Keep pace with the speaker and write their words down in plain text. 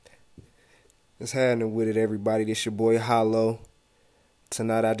What's happening with it, everybody? This your boy Hollow.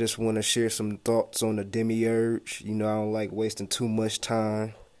 Tonight I just want to share some thoughts on the demiurge. You know, I don't like wasting too much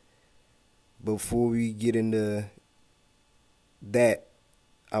time. Before we get into that,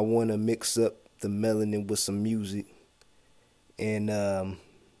 I want to mix up the melanin with some music. And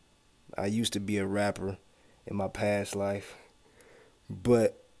I used to be a rapper in my past life,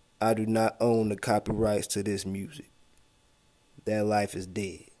 but I do not own the copyrights to this music. That life is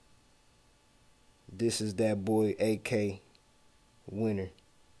dead. This is that boy AK Winner.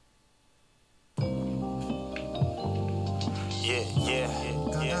 Yeah.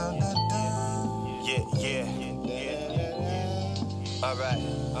 All right.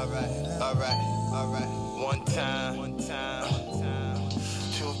 One time,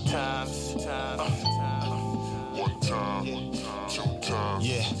 two times, one time, two times.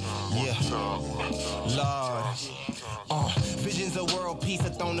 Yeah. Lord. Visions of world peace,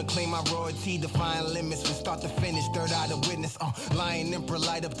 a throne to claim my royalty, define limits from start to finish, third eye to witness. Lion emperor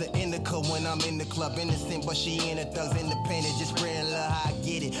light up the indica when I'm in the club, innocent, but she in it, thugs independent, just spreading love how I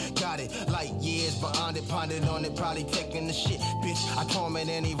get it, got it, light years beyond it, pondered on it, probably taking the shit, bitch. I torment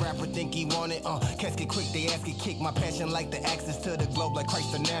any rapper, think he want it, cats get quick, they ask get kick, my passion like the access to the globe, like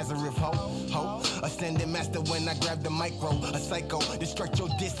Christ of Nazareth, ho, ascending master when I grab the micro, a psycho, destruct your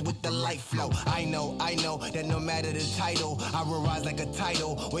disc with the light flow. I know that no matter the title, I will rise like a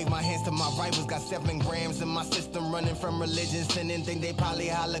title. Wave my hands to my rivals, got 7 grams in my system, running from religion, sinning, think they probably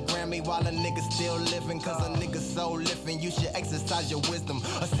hologram me while a nigga still living, cause a nigga soul lifting. You should exercise your wisdom,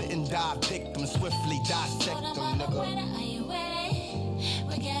 or sit and die victim, swiftly dissect them, nigga. Are you ready?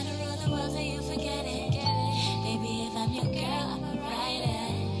 We're gonna rule the world till you forget it. Baby, if I'm your girl, I'm a rider.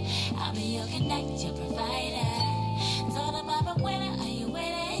 I'll be your connect, your provider. Told him I'm a winner, are you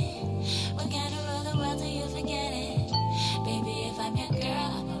ready? We're gonna rule the world till you forget it. Baby, if I'm your girl,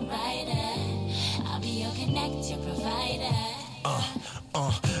 I'm a rider. I'll be your connect, your provider.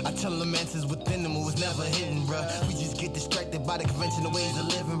 I tell them answers within them, it was never hidden, bruh. We just get distracted by the conventional ways of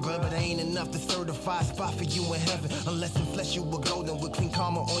living, bruh. But it ain't enough to certify a spot for you in heaven, unless in flesh you were golden with clean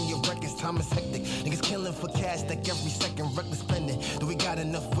karma on your records. Time is hectic, niggas killing for cash like every second, reckless spending. Do we got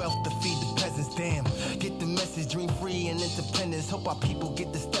enough wealth to feed the peasants? Damn, get the message, dream free and independence. Hope our people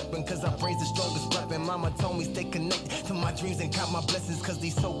get the stepping, cause our brains the strongest weapon. Mama told me stay connected to my dreams and count my blessings, cause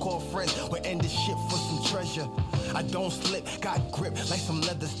these so-called friends will end this shit for some treasure. I don't slip, got grip like some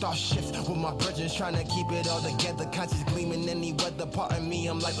leather starships with my brethren, trying to keep it all together. Conscious gleaming any weather, pardon me,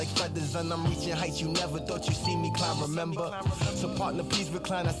 I'm like feathers, and I'm reaching heights you never thought you see me climb, remember? So partner, please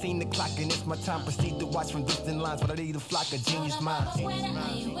recline, I seen the clock and it's my time. Proceed to watch from distant lines, but I need a flock of genius minds. Are you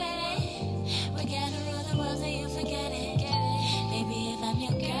ready? We're gonna rule the world till you forget it. Baby, if I'm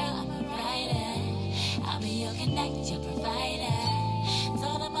your girl, I'm a rider. I'll be your connect, your provider.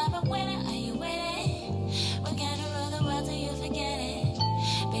 Told him I'm a winner, are you ready? We're gonna rule the world till you forget it.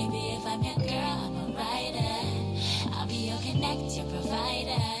 Baby, if I'm your girl, I'm a rider. I'll be your connect, your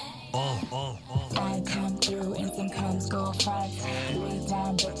provider. I come through in some comes go fronts. Lay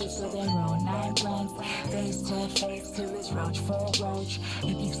down bitches so they roll 9 blunts. Face to face till it's roach for roach.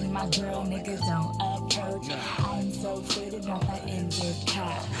 If you see my girl, niggas don't approach. I'm so fitted off I in this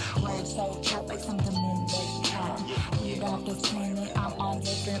cat. Words so chop like something in this cat. You off this planet, I'm on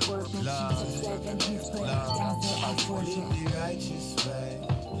different work. But she's a 7, he's put down to a 40. Live the righteous way.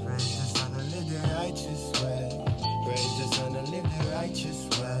 Praise the Son and live the righteous way. Praise the Son and live the righteous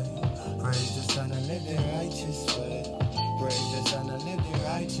way. Praise the Son and live the righteous way. Praise the Son and live the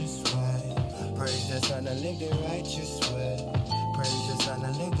righteous way. Praise the Son and live the righteous way. Praise the Son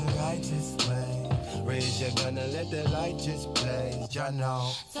and live the righteous way. Raise your gun and let the light just blaze. Y'all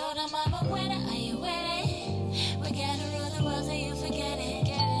know. Told him I'm a winner, are you ready? We're gonna rule the world till you forget it.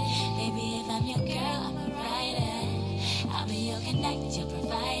 Baby, if I'm your girl, I'm a rider. I'll be your connect, your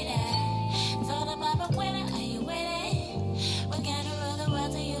provider. Told him I'm a winner, are you ready? We're gonna rule the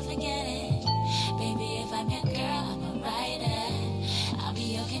world till you forget it. Baby, if I'm your girl, I'm a rider. I'll be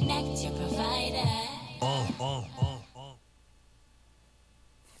your connect, your provider.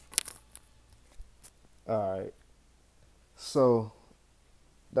 Alright. So,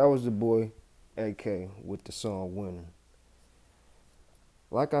 that was the boy AK with the song Winner.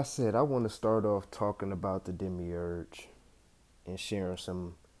 Like I said, I want to start off talking about the demiurge and sharing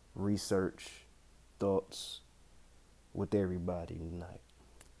some research thoughts with everybody tonight.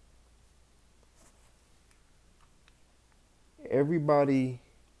 Everybody,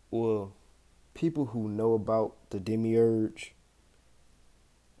 well, people who know about the demiurge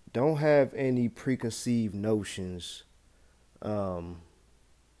don't have any preconceived notions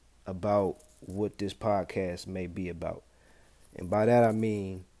about what this podcast may be about. And by that I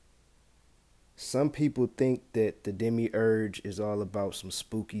mean Some people think that the demiurge is all about some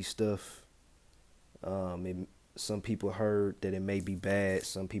spooky stuff. Some people heard that it may be bad.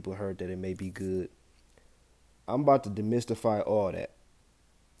 Some people heard that it may be good. I'm about to demystify all that.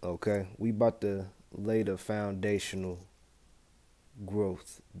 Okay, we about to lay the foundational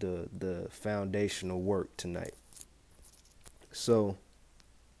growth, the foundational work tonight. So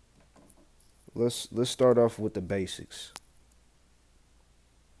let's start off with the basics.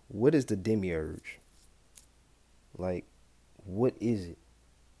 What is the demiurge? Like, what is it?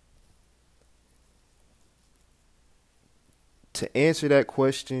 To answer that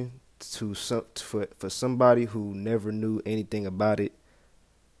question for somebody who never knew anything about it,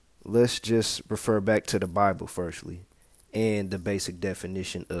 let's just refer back to the Bible firstly and the basic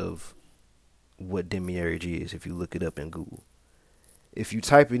definition of what demiurge is if you look it up in Google. If you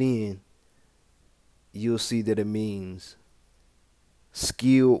type it in, you'll see that it means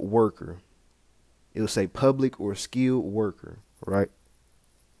skilled worker. It'll say public or skilled worker, right?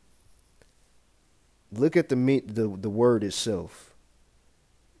 Look at the word itself.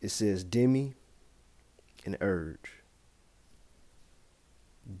 It says demi and urge.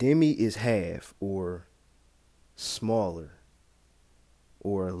 Demi is half or smaller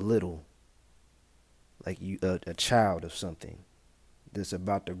or little, like a child of something that's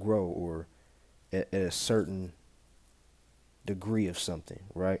about to grow or at a certain degree of something,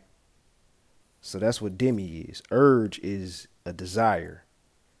 right? So that's what demi is. Urge is a desire.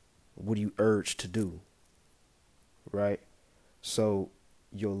 What do you urge to do? Right? So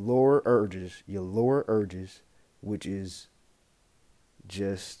your lower urges, which is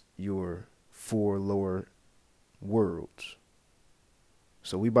just your 4 lower worlds.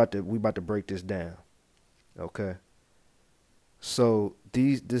 So we about to break this down. Okay? So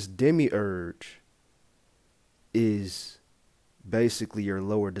this demiurge is basically your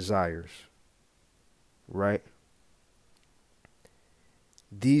lower desires. Right?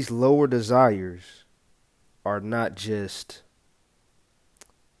 These lower desires are not just,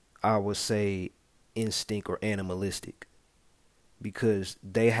 I would say, instinct or animalistic, because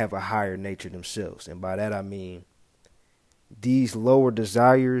they have a higher nature themselves. And by that I mean these lower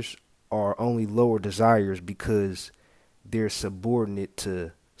desires are only lower desires because they're subordinate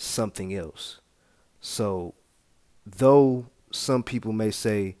to something else. So though some people may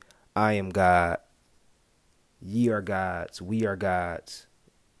say, I am God, ye are gods, we are gods,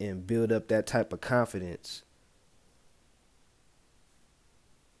 and build up that type of confidence,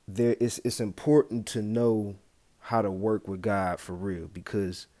 it's important to know how to work with God for real,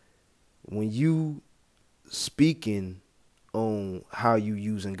 because when you speaking on how you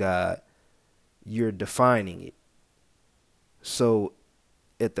using God, you're defining it. So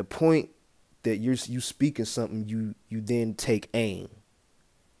at the point that you speaking something, you then take aim.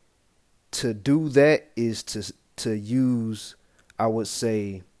 To do that is to use, I would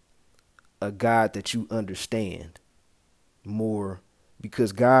say, a God that you understand more,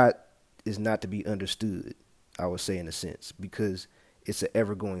 because God is not to be understood, I would say, in a sense, because it's an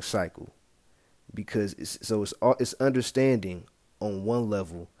ever-going cycle. Because it's understanding on one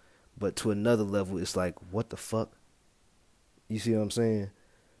level, but to another level, it's like, what the fuck? You see what I'm saying?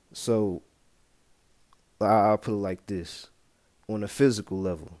 So I'll put it like this. On a physical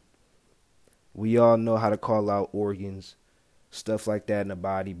level, we all know how to call out organs, stuff like that in the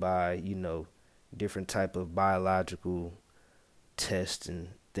body by, different type of biological tests and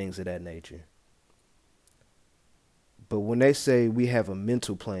things of that nature. But when they say we have a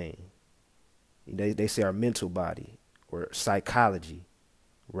mental plane, they say our mental body or psychology,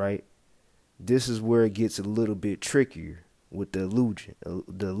 right? This is where it gets a little bit trickier with the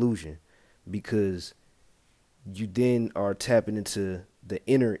illusion, because you then are tapping into the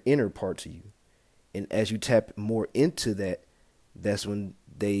inner parts of you. And as you tap more into that, that's when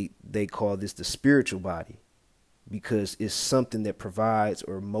they call this the spiritual body, because it's something that provides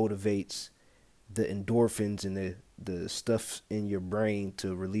or motivates the endorphins and the stuff in your brain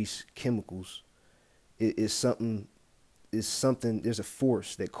to release chemicals. It's something, there's a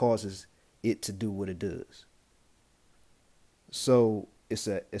force that causes it to do what it does. So it's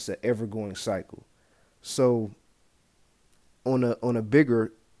a ever going cycle. So on a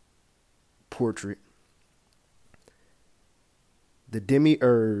bigger portrait, the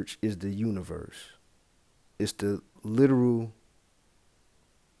demiurge is the universe. It's the literal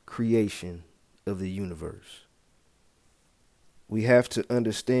creation of the universe. We have to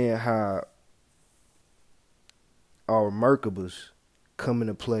understand how our Merkabas come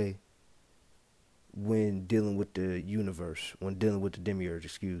into play when dealing with the universe, when dealing with the demiurge,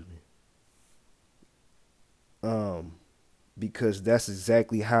 excuse me. because that's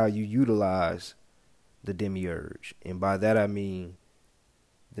exactly how you utilize the demiurge. And by that I mean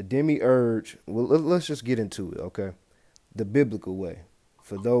the demiurge, well, let's just get into it, okay? The biblical way,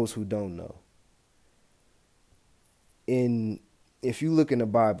 for those who don't know. If you look in the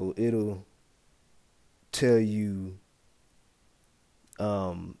Bible, it'll tell you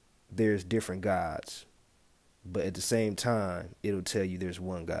there's different gods, but at the same time, it'll tell you there's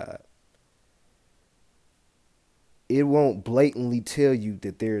one God. It won't blatantly tell you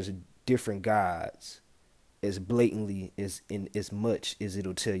that there's different gods as blatantly as much as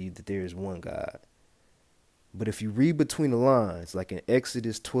it'll tell you that there is one God. But if you read between the lines, like in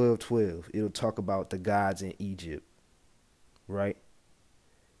Exodus 12:12, it'll talk about the gods in Egypt, right?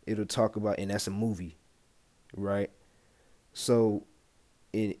 It'll talk about, and that's a movie, right? So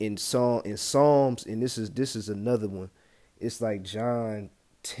in Psalms, and this is another one. It's like John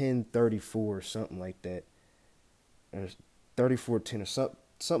 10:34 or something like that, or 34:10 or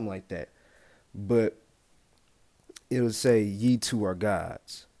something like that. But it would say, "Ye two are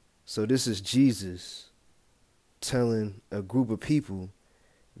gods." So this is Jesus telling a group of people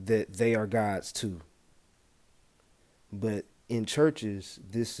that they are gods too. But in churches,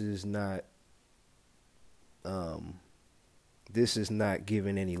 this is not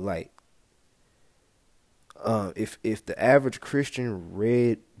given any light. If the average Christian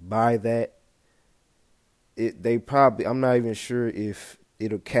read by that, I'm not even sure if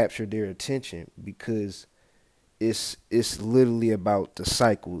it'll capture their attention, because it's literally about the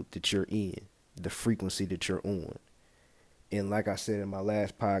cycle that you're in, the frequency that you're on. And like I said in my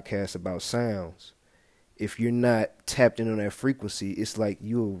last podcast about sounds, if you're not tapped in on that frequency, it's like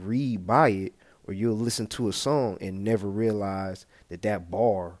you'll read by it, or you'll listen to a song and never realize that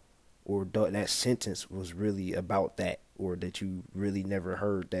bar or that sentence was really about that, or that you really never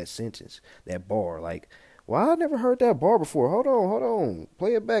heard that sentence, that bar. Like, well, I never heard that bar before. Hold on.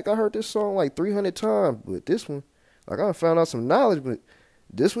 Play it back. I heard this song like 300 times, but this one, like, I found out some knowledge, but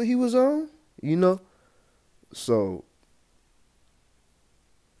this what he was on, you know? So,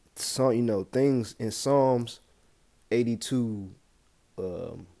 things in Psalms 82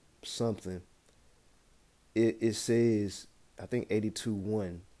 something, it says, I think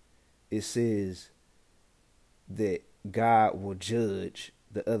 82:1, it says that God will judge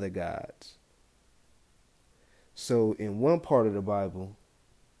the other gods. So in one part of the Bible,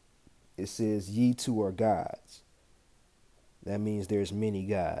 it says, "Ye two are gods." That means there's many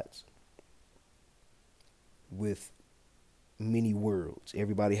gods with many worlds.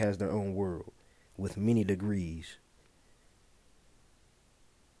 Everybody has their own world with many degrees.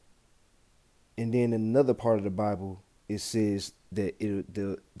 And then in another part of the Bible, it says that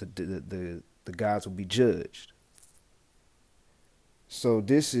the gods will be judged. So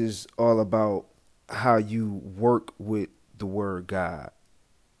this is all about how you work with the word God.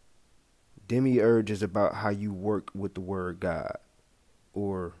 Demiurge is about how you work with the word God,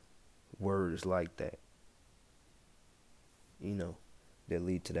 or words like that, that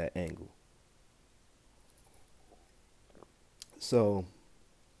lead to that angle. So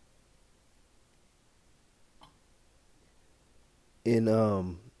in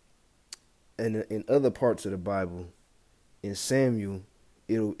other parts of the Bible, in Samuel,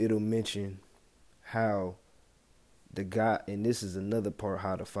 it'll mention how the God, and this is another part,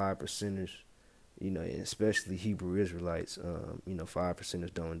 how the 5%ers, and especially Hebrew Israelites,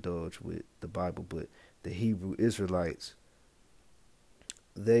 5%ers don't indulge with the Bible, but the Hebrew Israelites,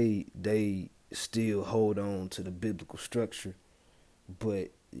 they still hold on to the biblical structure,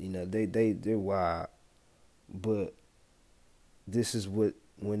 but they're wild. But this is what,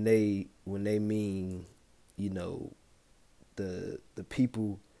 when they mean, the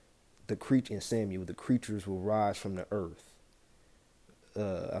people, the creature in Samuel, the creatures will rise from the earth.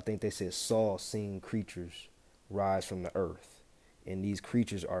 I think they said Saul seen creatures rise from the earth, and these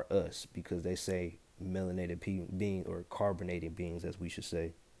creatures are us, because they say melanated being, or carbonated beings, as we should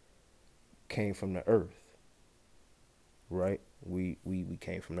say, came from the earth. Right? We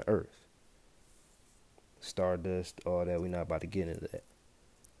came from the earth. Stardust, all that. We're not about to get into that.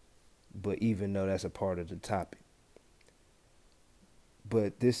 But even though that's a part of the topic.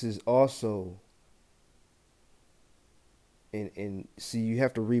 But this is also, and see, you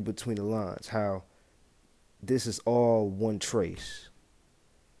have to read between the lines, how this is all one trace.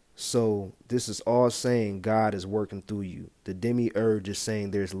 So this is all saying God is working through you. The demiurge is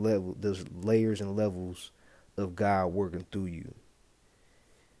saying there's layers and levels of God working through you.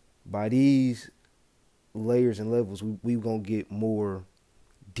 By these layers and levels, we gonna get more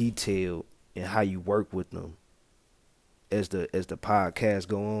detailed in how you work with them. As the podcast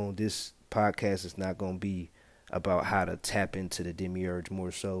go on, this podcast is not gonna be about how to tap into the demiurge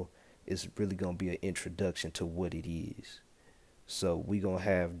more so. It's really going to be an introduction to what it is. So we going to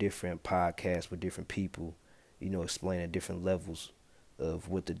have different podcasts with different people, explaining different levels of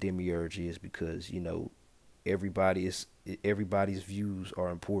what the demiurge is, because, everybody's views are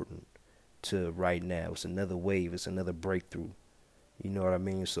important to right now. It's another wave. It's another breakthrough. You know what I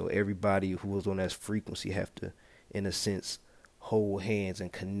mean? So everybody who was on that frequency have to, in a sense, hold hands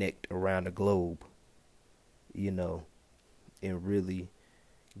and connect around the globe, and really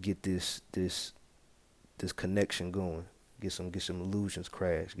get this connection going. Get some illusions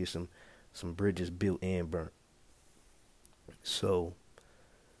crashed. Get some bridges built and burnt. So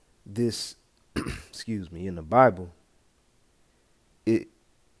this, excuse me, in the Bible, it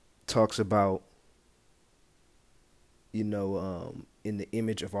talks about, in the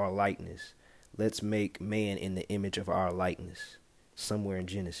image of our likeness. Let's make man in the image of our likeness, somewhere in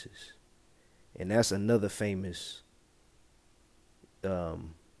Genesis. And that's another famous,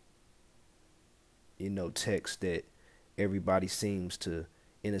 text that everybody seems to,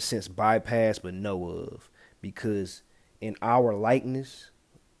 in a sense, bypass but know of. Because in our likeness,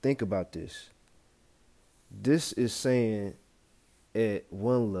 think about this. This is saying at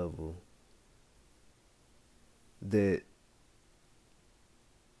one level that,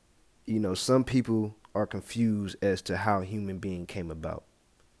 some people are confused as to how human being came about.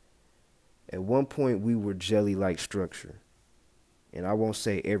 At one point, we were jelly-like structure. And I won't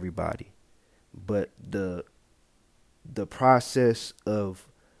say everybody, but the process of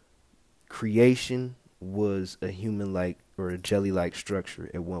creation was a human-like or a jelly-like structure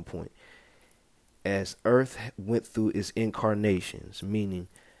at one point. As Earth went through its incarnations, meaning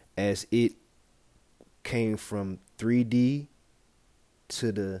as it came from 3D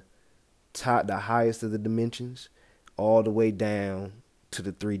to the top, the highest of the dimensions, all the way down to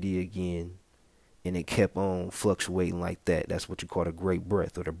the 3D again, and it kept on fluctuating like that. That's what you call the great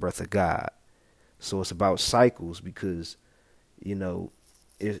breath, or the breath of God. So it's about cycles, because,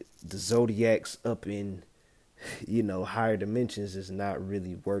 the zodiacs up in, higher dimensions is not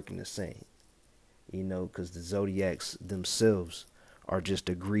really working the same, because the zodiacs themselves are just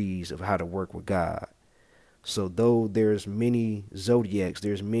degrees of how to work with God. So though there's many zodiacs,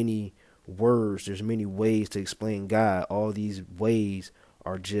 there's many words, there's many ways to explain God, all these ways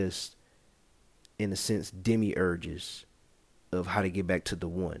are just, in a sense, demiurges of how to get back to the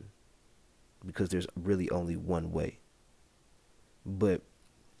one, because there's really only one way. But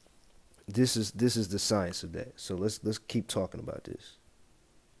this is the science of that. So let's keep talking about this.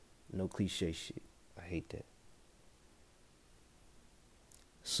 No cliche shit. I hate that.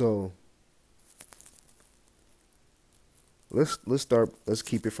 So let's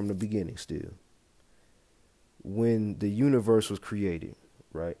keep it from the beginning still. When the universe was created,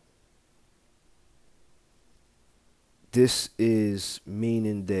 right? This is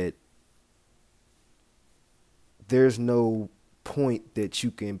meaning that there's no point that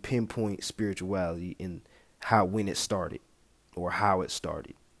you can pinpoint spirituality in when it started or how it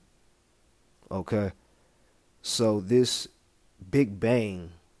started. Okay? So this Big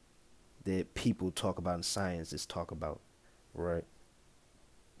Bang that people talk about in scientists talk about, right?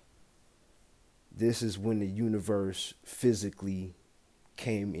 This is when the universe physically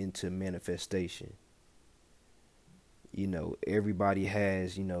came into manifestation. Everybody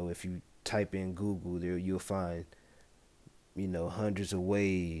has, if you type in Google there, you'll find, hundreds of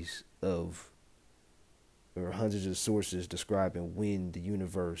ways of, or hundreds of sources describing when the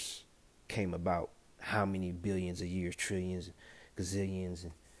universe came about, how many billions of years, trillions, gazillions,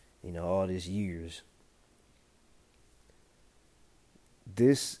 and, all these years.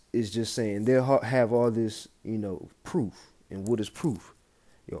 This is just saying they'll have all this, proof. And what is proof?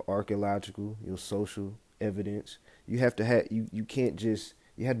 Your archaeological, your social evidence. You have to have, you can't just,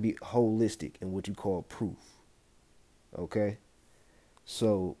 you have to be holistic in what you call proof. Okay?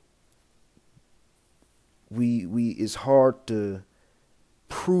 So we it's hard to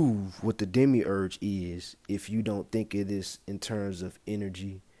prove what the demiurge is if you don't think it is in terms of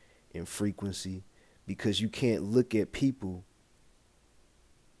energy and frequency, because you can't look at people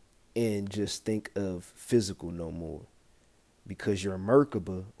and just think of physical no more, because your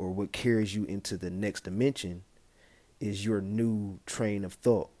Merkaba, or what carries you into the next dimension, is your new train of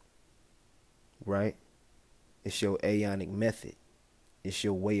thought, right? It's your aeonic method. It's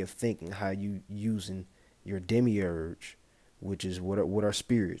your way of thinking, how you using your demiurge, which is what are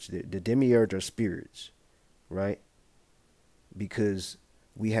spirits. The demiurge are spirits, right? Because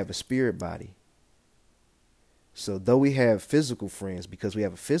we have a spirit body. So though we have physical friends because we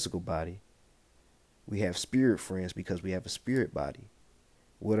have a physical body, we have spirit friends because we have a spirit body.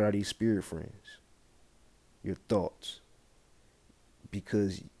 What are these spirit friends? your thoughts,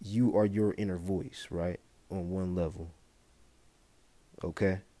 because you are your inner voice, right? On one level,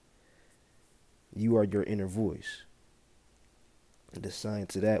 okay? You are your inner voice. The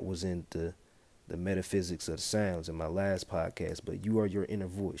science of that was in the metaphysics of the sounds in my last podcast, but you are your inner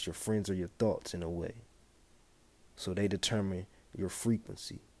voice. Your friends are your thoughts in a way. So they determine your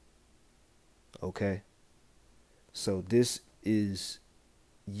frequency. Okay? So this is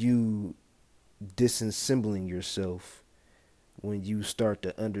you disassembling yourself when you start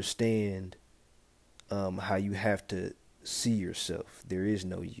to understand how you have to see yourself. There is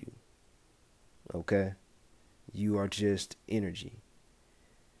no you. Okay? You are just energy.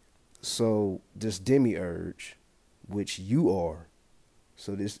 So this demiurge, which you are,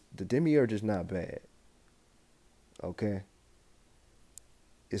 so the demiurge is not bad. Okay?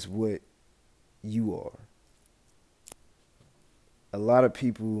 It's what you are. A lot of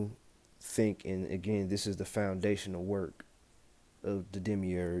people think, and again, this is the foundational work of the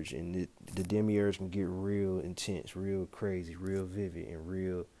demiurge, and the demiurge can get real intense, real crazy, real vivid, and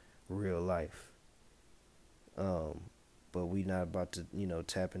real life. But we not about to,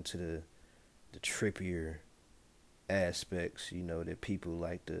 tap into the trippier aspects, that people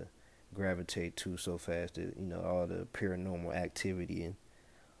like to gravitate to so fast, that, all the paranormal activity and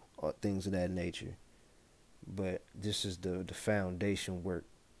all things of that nature. But this is the foundation work,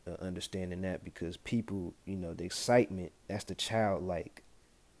 understanding that, because people, the excitement, that's the childlike.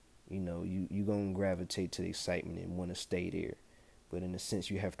 You gonna gravitate to the excitement and want to stay there. But in a sense,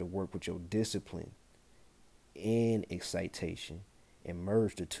 you have to work with your discipline and excitation and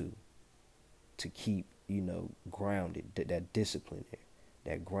merge the two to keep, grounded, that discipline there,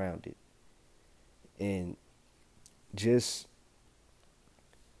 that grounded. And just,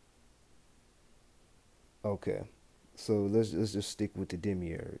 okay, so let's just stick with the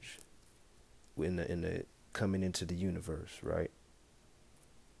demiurge in the coming into the universe, right?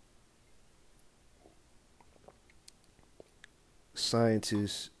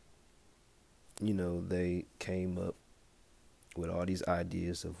 Scientists, they came up with all these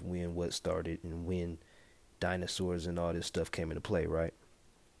ideas of when what started and when dinosaurs and all this stuff came into play, right?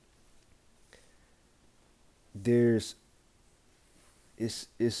 It's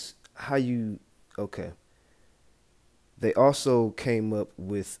how you, okay. They also came up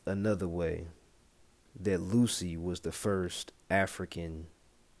with another way, that Lucy was the first African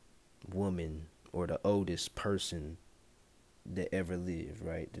woman, or the oldest person that ever lived,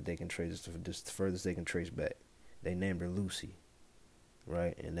 right? That they can trace, this the furthest they can trace back. They named her Lucy,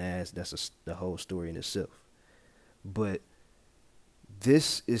 right? And that's the whole story in itself. But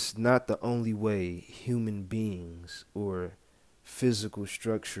this is not the only way human beings or physical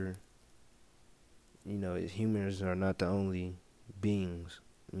structure, humans are not the only beings.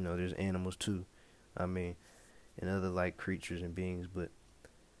 There's animals too. And other like creatures and beings, but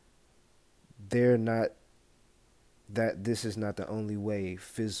they're not, that this is not the only way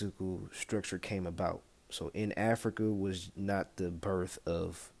physical structure came about. So in Africa was not the birth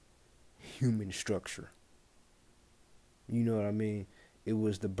of human structure. You know what I mean? It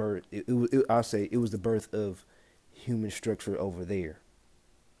was the birth. I'll say it was the birth of human structure over there,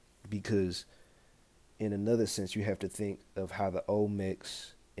 because in another sense, you have to think of how the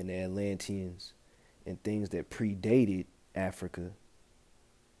Olmecs and the Atlanteans and things that predated Africa,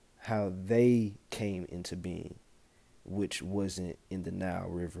 how they came into being, which wasn't in the Nile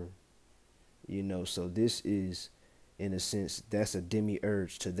River. So this is, in a sense, that's a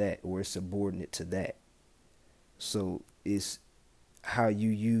demiurge to that, or it's subordinate to that. So it's how you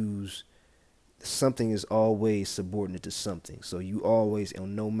use something is always subordinate to something. So you always,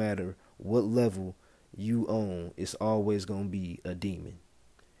 and no matter what level you own, it's always going to be a demon.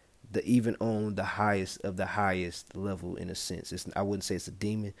 Even on the highest of the highest level, in a sense, I wouldn't say it's a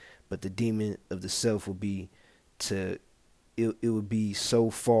demon, but the demon of the self will be it would be so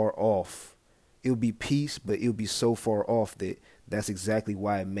far off. It would be peace, but it would be so far off that's exactly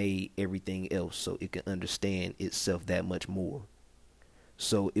why it made everything else, so it can understand itself that much more.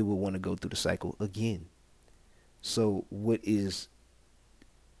 So it will want to go through the cycle again. So what is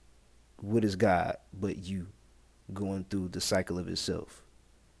God but you going through the cycle of itself?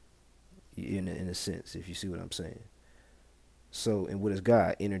 In a sense, if you see what I'm saying. So, and what is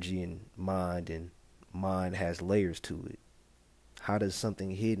God? Energy and mind has layers to it. How does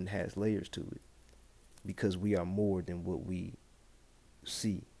something hidden has layers to it? Because we are more than what we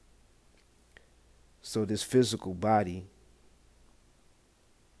see. So this physical body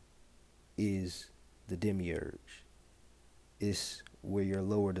is the demiurge. It's where your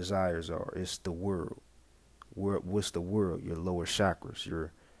lower desires are. It's the world. What's the world? Your lower chakras,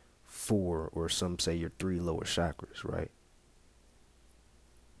 your 4, or some say your 3 lower chakras, right?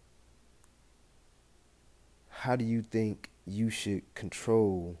 How do you think you should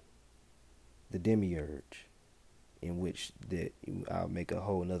control the demiurge? In which that I'll make a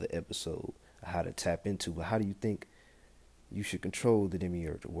whole nother episode of how to tap into. But how do you think you should control the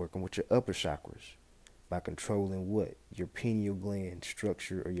demiurge? Working with your upper chakras by controlling what? Your pineal gland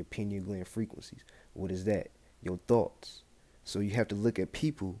structure or your pineal gland frequencies. What is that? Your thoughts. So you have to look at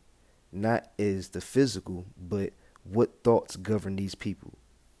people not as the physical, but what thoughts govern these people,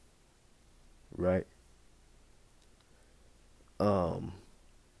 right?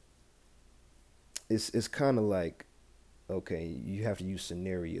 It's kind of like, okay, you have to use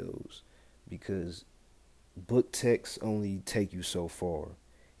scenarios, because book texts only take you so far.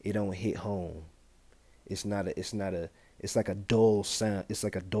 It don't hit home. It's like a dull sound. It's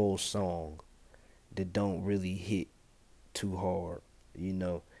like a dull song that don't really hit too hard,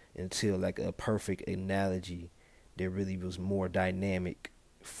 until like a perfect analogy that really was more dynamic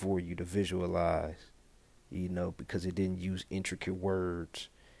for you to visualize, because it didn't use intricate words,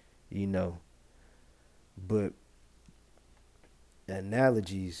 But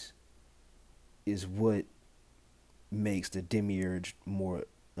analogies is what makes the demiurge more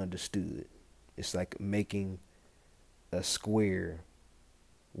understood. It's like making a square.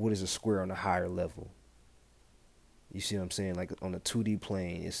 What is a square on a higher level? You see what I'm saying? Like on a 2D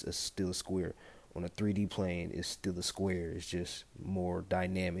plane, it's still a square. On a 3D plane, it's still a square. It's just more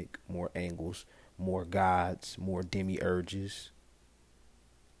dynamic, more angles, more gods, more demiurges.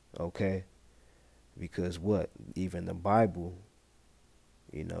 Okay? Because what? Even the Bible,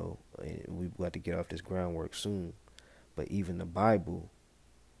 and we've got to get off this groundwork soon, but even the Bible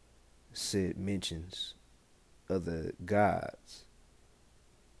mentions other gods.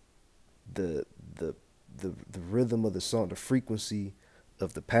 The rhythm of the song, the frequency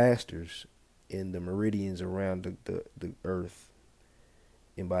of the pastors in the meridians around the earth,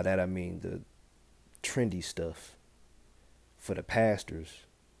 and by that I mean the trendy stuff for the pastors,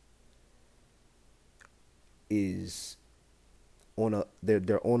 is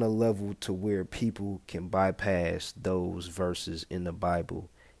they're on a level to where people can bypass those verses in the Bible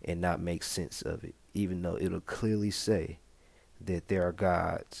and not make sense of it, even though it'll clearly say that there are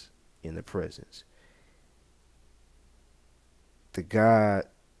gods in the presence. The God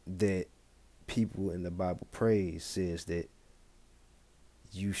that people in the Bible praise says that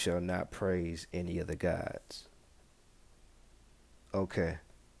you shall not praise any other gods. Okay,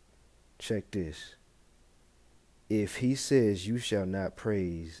 check this. If he says you shall not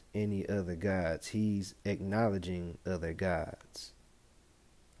praise any other gods, he's acknowledging other gods,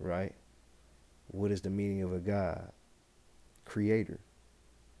 right? What is the meaning of a god? Creator,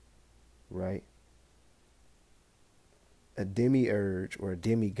 right? A demiurge or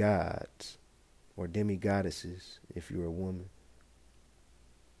demigods or demigoddesses, if you're a woman,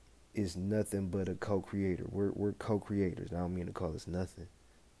 is nothing but a co-creator. We're co-creators. I don't mean to call this nothing,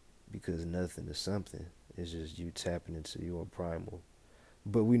 because nothing is something. It's just you tapping into your primal.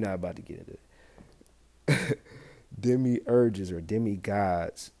 But we're not about to get into it. Demiurges or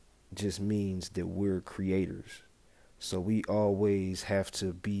demigods just means that we're creators. So we always have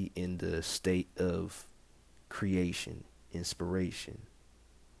to be in the state of creation, inspiration.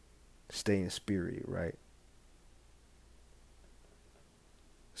 Stay inspirited, right?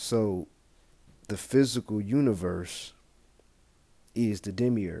 So the physical universe is the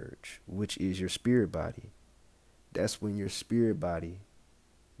demiurge, which is your spirit body. That's when your spirit body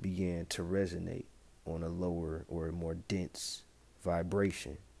began to resonate on a lower or a more dense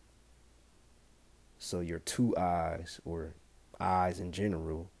vibration. So your 2 eyes, or eyes in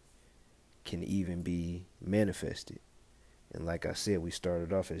general, can even be manifested. And like I said, we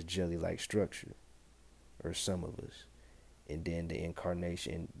started off as jelly-like structure, or some of us. And then the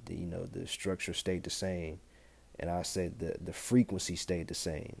incarnation, the structure stayed the same. And I said the frequency stayed the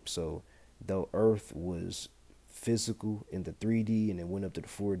same. So though Earth was physical in the 3D and it went up to the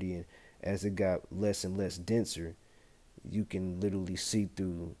 4D, and as it got less and less denser, you can literally see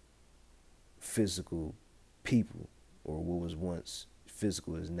through physical people, or what was once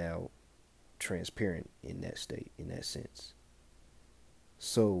physical is now transparent in that state, in that sense.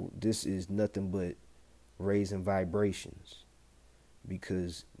 So this is nothing but raising vibrations,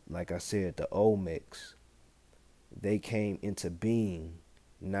 because like I said, the Olmecs, they came into being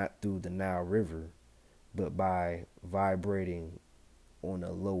not through the Nile River, but by vibrating on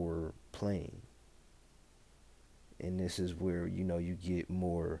a lower plane. And this is where, you get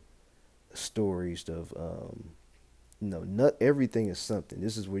more stories of, not everything is something.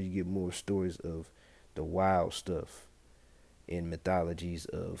 This is where you get more stories of the wild stuff in mythologies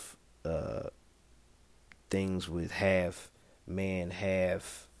of uh things with half man,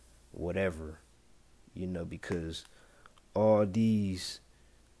 half whatever, because all these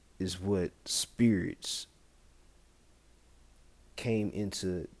is what spirits came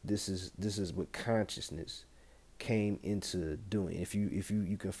into. This is what consciousness came into doing. If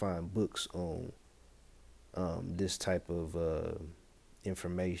you can find books on this type of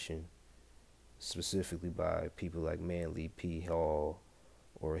information, specifically by people like Manly P. Hall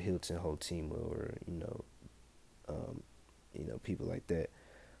or Hilton Hotima, or people like that.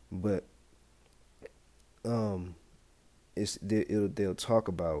 But they'll talk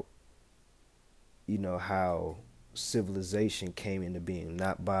about how civilization came into being,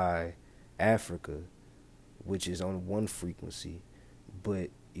 not by Africa, which is on one frequency, but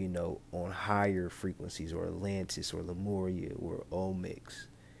on higher frequencies, or Atlantis or Lemuria or Olmecs.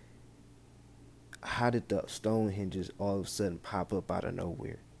 How did the Stonehenges all of a sudden pop up out of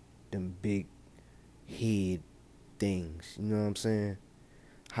nowhere? Them big head things, you know what I'm saying?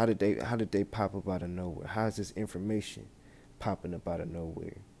 How did they pop up out of nowhere? How is this information popping up out of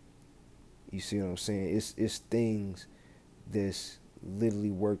nowhere? You see what I'm saying? It's things that's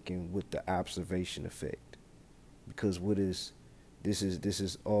literally working with the observation effect. Because this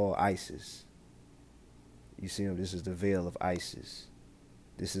is all Isis. You see them? This is the veil of Isis.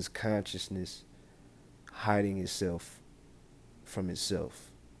 This is consciousness hiding itself from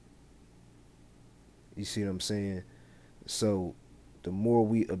itself. You see what I'm saying? So the more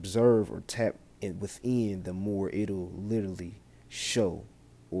we observe or tap in within, the more it'll literally show,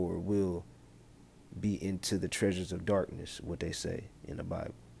 or will be into the treasures of darkness, what they say in the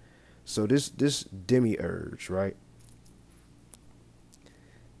Bible. So this demiurge, right?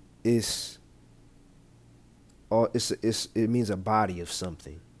 It means a body of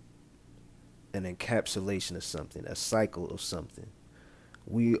something, an encapsulation of something, a cycle of something.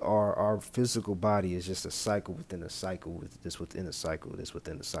 Our physical body is just a cycle within a cycle, with this within a cycle, this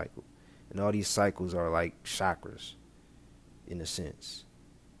within a cycle. And all these cycles are like chakras, in a sense.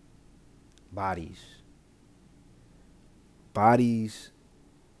 Bodies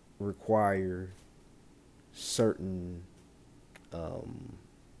require certain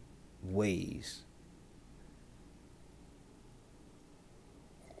ways.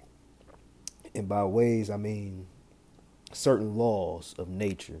 And by ways, I mean certain laws of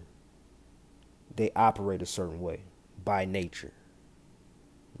nature. They operate a certain way by nature.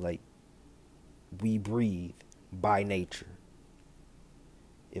 Like, we breathe by nature.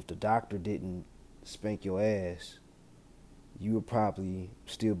 If the doctor didn't spank your ass, you would probably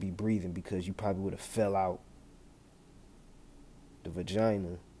still be breathing, because you probably would have fell out the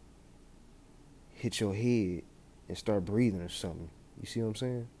vagina, hit your head, and start breathing or something. You see what I'm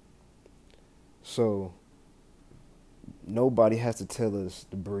saying? So nobody has to tell us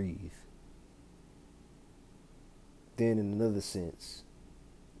to breathe. Then in another sense,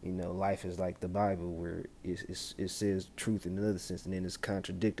 life is like the Bible, where it says truth in another sense, and then it's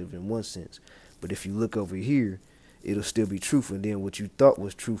contradictory in one sense. But if you look over here, it'll still be truthful, and then what you thought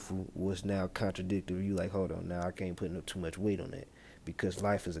was truthful was now contradictory. You like, hold on, now I can't put too much weight on that, because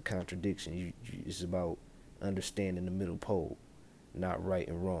life is a contradiction. It's about understanding the middle pole, not right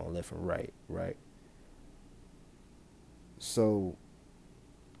and wrong, left and right, right? So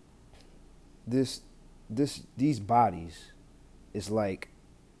these bodies is like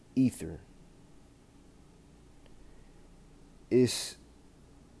ether.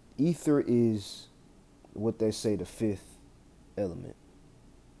 Ether is what they say the fifth element.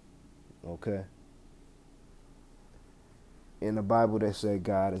 Okay? In the Bible, they say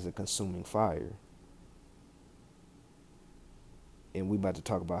God is a consuming fire. And we about to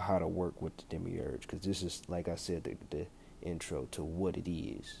talk about how to work with the demiurge, because this is, like I said, the intro to what it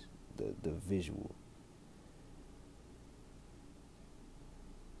is, the visual.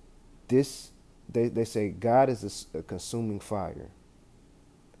 They say God is a consuming fire.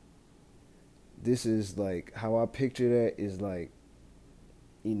 This is like, how I picture that is like,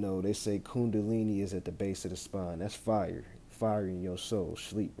 they say Kundalini is at the base of the spine. That's fire in your soul,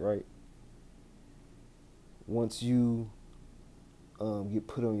 sleep, right? Once you get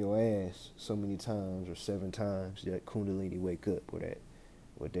put on your ass so many times, or 7 times, that Kundalini wake up, or that,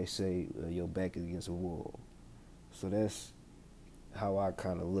 what they say, your back is against a wall. So that's how I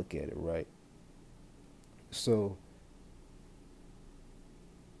kind of look at it, right? So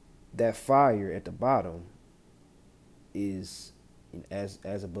that fire at the bottom is,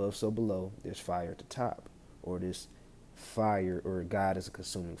 as above, so below. There's fire at the top, or this fire, or God is a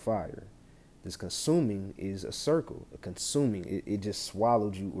consuming fire. This consuming is a circle. A consuming, it just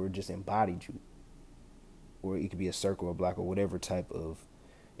swallowed you, or just embodied you. Or it could be a circle, or block, or whatever type of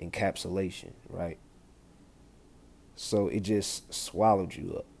encapsulation, right? So it just swallowed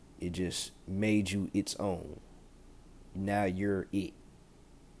you up. It just made you its own. Now you're it,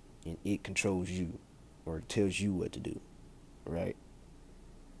 and it controls you, or tells you what to do, right?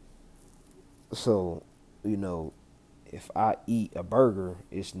 So, if I eat a burger,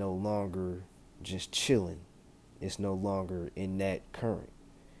 it's no longer just chilling. It's no longer in that current.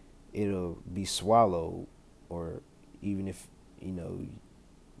 It'll be swallowed, or even if,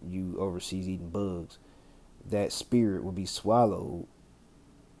 you overseas eating bugs, that spirit will be swallowed,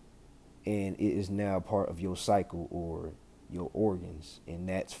 and it is now part of your cycle or your organs, and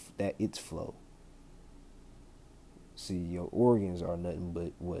that's its flow. See, your organs are nothing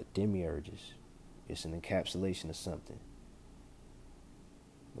but what? Demiurges. It's an encapsulation of something.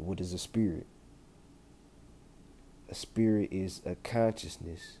 What is a spirit? A spirit is a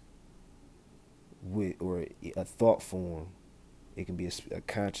consciousness or a thought form. It can be a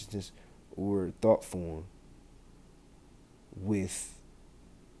consciousness or a thought form with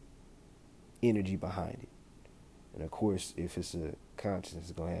energy behind it. And of course, if it's a consciousness,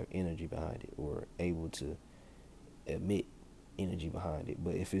 it's going to have energy behind it, or able to emit energy behind it.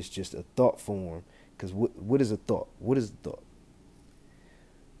 But if it's just a thought form, because what is a thought? What is a thought?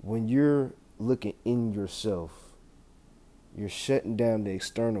 When you're looking in yourself, you're shutting down the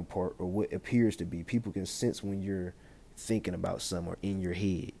external part, or what appears to be. People can sense when you're thinking about something or in your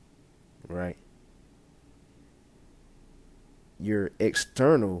head, right? Your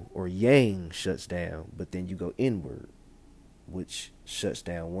external or yang shuts down, but then you go inward, which shuts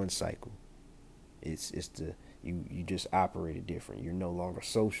down one cycle. You just operated different. You're no longer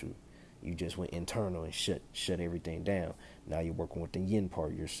social. You just went internal and shut everything down. Now you're working with the yin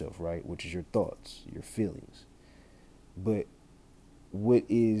part of yourself, right? Which is your thoughts, your feelings. But what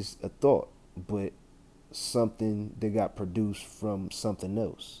is a thought but something that got produced from something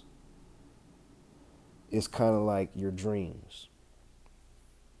else? It's kind of like your dreams.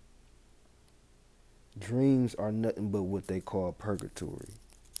 Dreams are nothing but what they call purgatory.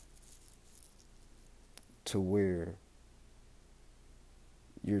 To where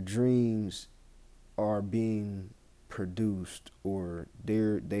your dreams are being produced, or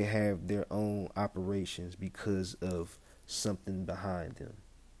they have their own operations because of something behind them.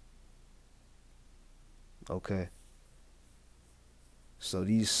 Okay? So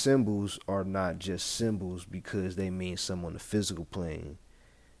these symbols are not just symbols because they mean something on the physical plane.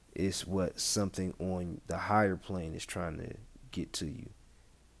 It's what something on the higher plane is trying to get to you.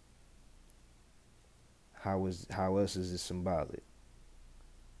 How else is it symbolic?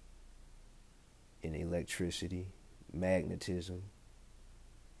 In electricity, magnetism.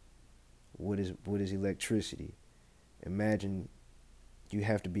 What is electricity? Imagine you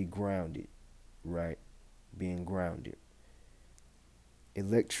have to be grounded, right? Being grounded.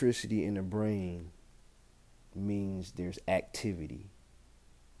 Electricity in the brain means there's activity.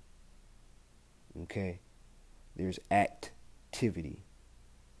 Okay? There's activity.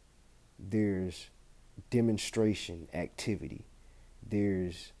 There's demonstration activity.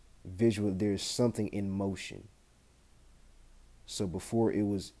 There's visual, there's something in motion. So before it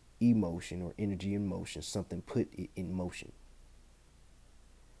was emotion or energy in motion, something put it in motion.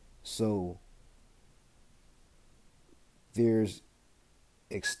 So there's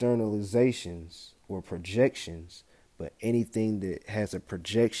externalizations or projections, but anything that has a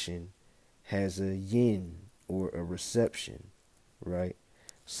projection has a yin or a reception, right?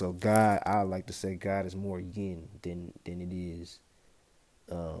 So God, I like to say God is more yin than it is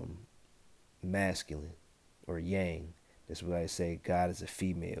masculine or yang. That's why I say God is a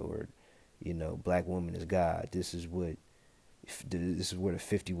female, or black woman is God. This is where the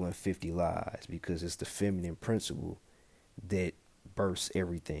 5150 lies, because it's the feminine principle that births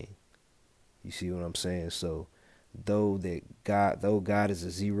everything. You see what I'm saying? So though God is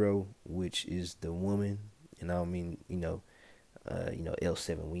a zero, which is the woman, and I don't mean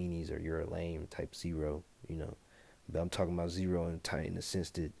L7 weenies or you're a lame type zero, but I'm talking about zero in the sense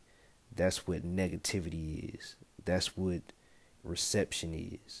that that's what negativity is. That's what reception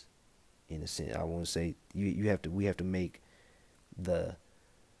is. In a sense, I want to say we have to make the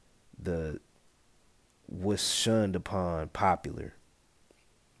what's shunned upon popular.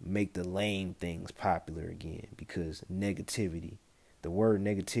 Make the lame things popular again, because negativity, the word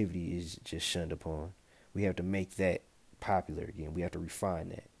negativity is just shunned upon. We have to make that popular again. We have to refine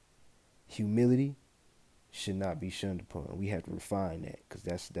that. Humility should not be shunned upon. We have to refine that, because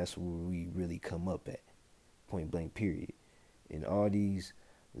that's where we really come up at, point blank period. And all these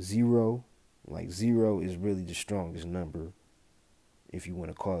zero is really the strongest number, if you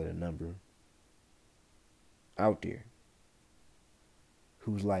want to call it a number, out there.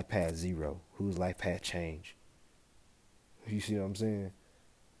 whose life path zero, whose life path change. You see what I'm saying?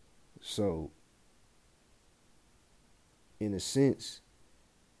 So, in a sense,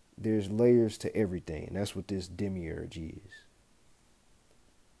 there's layers to everything. And that's what this demiurge is.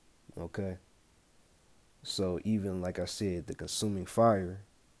 Okay? So, even like I said, the consuming fire,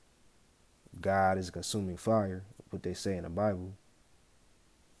 God is consuming fire, what they say in the Bible.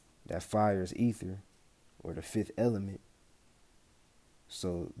 That fire is ether, or the fifth element.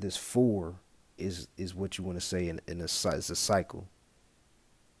 So, this four is what you want to say it's a cycle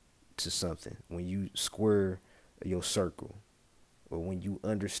to something. When you square your circle, or when you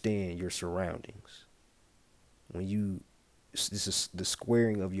understand your surroundings, this is the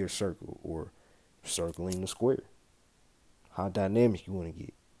squaring of your circle, or circling the square. How dynamic you want to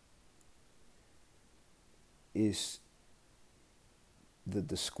get. It's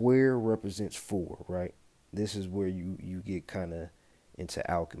the square represents four, right? This is where you get kind of into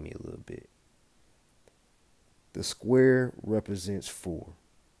alchemy a little bit. The square represents four.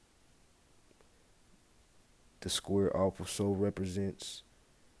 The square also represents,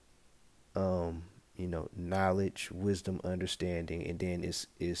 knowledge, wisdom, understanding, and then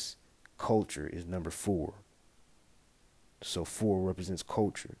it's culture is number four. So 4 represents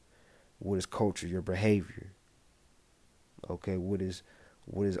culture. What is culture? Your behavior. Okay, what is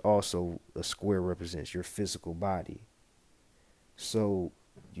also a square represents? Your physical body. So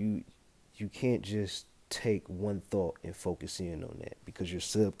you can't just take one thought and focus in on that, because your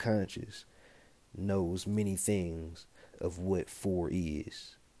subconscious knows many things of what 4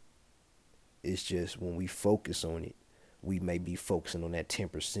 is. It's just when we focus on it, we may be focusing on that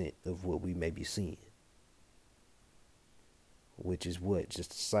 10% of what we may be seeing. Which is what?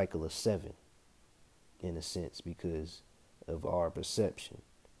 Just a cycle of 7, in a sense, because of our perception.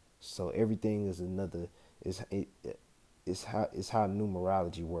 So everything is it's how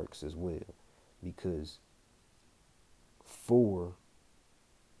numerology works as well. Because 4,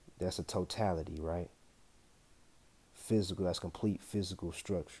 that's a totality, right? Physical, that's complete physical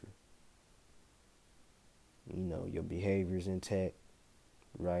structure. Your behavior's intact,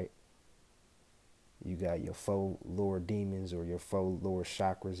 right? You got your 4 lower demons or your 4 lower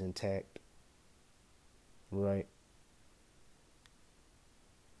chakras intact, right?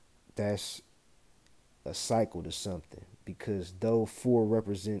 That's a cycle to something, because though 4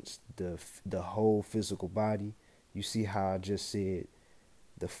 represents the whole physical body, you see how I just said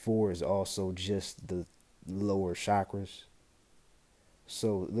the 4 is also just the lower chakras.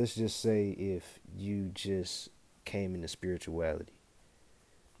 So let's just say if you just came into spirituality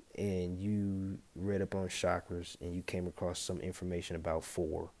and you read up on chakras and you came across some information about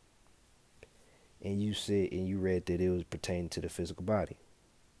 4, and you read that it was pertaining to the physical body,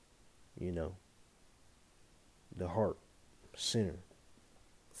 the heart center,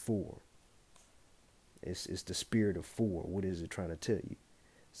 4. It's the spirit of 4. What is it trying to tell you?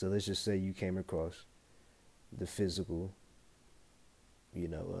 So let's just say you came across the physical,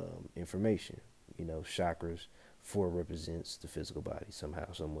 information. Chakras, 4 represents the physical body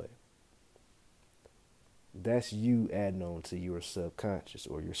somehow, some way. That's you adding on to your subconscious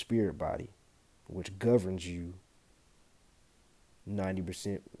or your spirit body, which governs you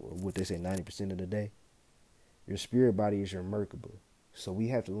 90%, what they say, 90% of the day. Your spirit body is your Merkaba. So we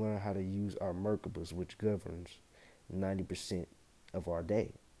have to learn how to use our Merkabas, which governs 90% of our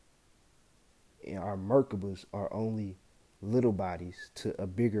day. And our Merkabas are only little bodies to a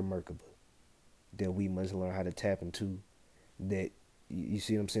bigger Merkaba that we must learn how to tap into. That, you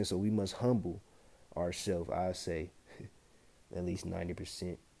see what I'm saying? So we must humble ourselves, I say, at least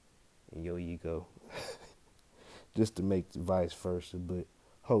 90% in your ego. Just to make vice versa, but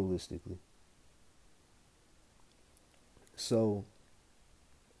holistically. So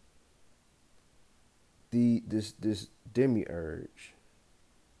this demiurge,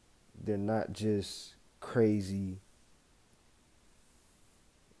 they're not just crazy,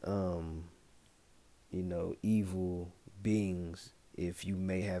 evil beings, if you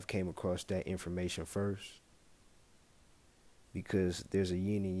may have came across that information first, because there's a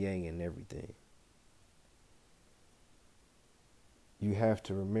yin and yang in everything. You have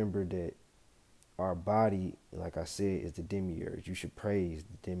to remember that our body, like I said, is the demiurge. You should praise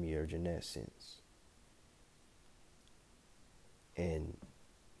the demiurge in that sense. And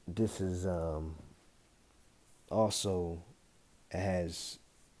this is also has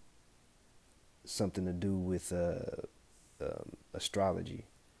something to do with astrology,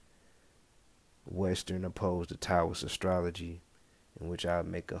 Western opposed to Taoist astrology, in which I'll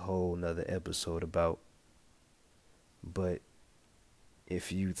make a whole nother episode about. But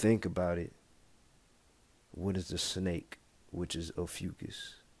if you think about it, what is the snake? which is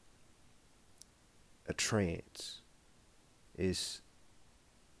Ophiuchus. A trance is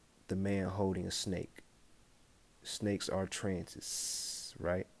the man holding a snake. Snakes are trances,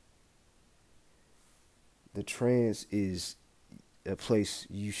 right? The trance is a place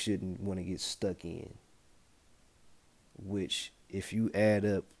you shouldn't want to get stuck in, which if you add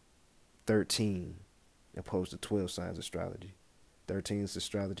up 13 opposed to 12 signs of astrology, 13 is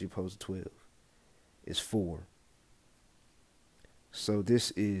astrology opposed to 12, is 4. So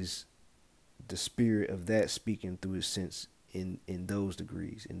this is the spirit of that speaking through its sense in those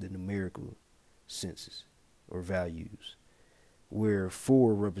degrees, in the numerical senses or values, where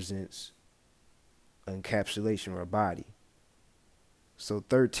 4 represents encapsulation or a body. So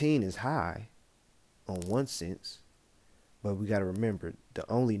 13 is high on one sense, but we got to remember the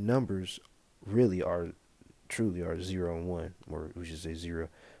only numbers really truly are 0 and 1, or we should say 0,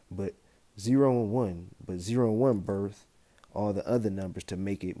 but 0 and 1, but 0 and 1 birth all the other numbers to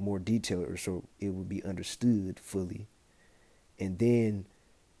make it more detailed, or so it would be understood fully. And then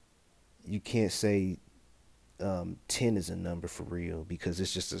you can't say 10 is a number for real, because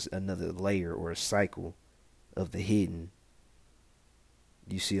it's just another layer or a cycle of the hidden.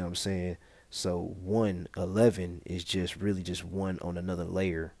 You see what I'm saying? So 11 is just really just 1 on another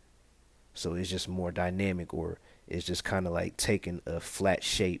layer. So it's just more dynamic, or it's just kind of like taking a flat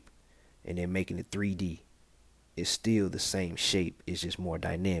shape and then making it 3D. It's still the same shape. It's just more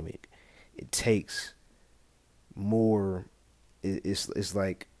dynamic. It takes more. It's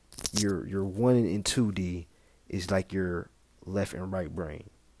like your 1 and 2D is like your left and right brain.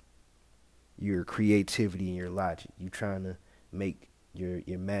 Your creativity and your logic. You trying to make your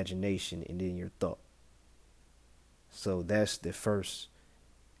imagination and then your thought. So that's the first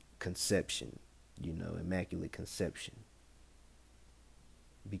conception, immaculate conception.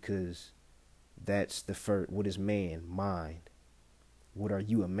 Because that's the first. What is man? Mind. What are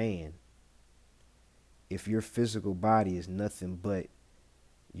you, a man? If your physical body is nothing but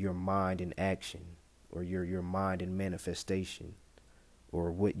your mind in action, or your mind in manifestation,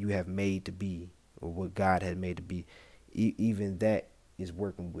 or what you have made to be, or what God had made to be, even that is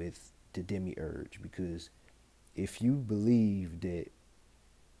working with the demiurge. Because if you believe that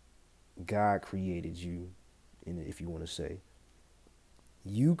God created you, and if you want to say,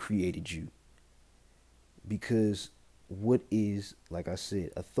 you created you, because what is, like I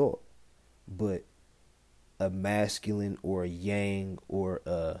said, a thought, but a masculine or a yang or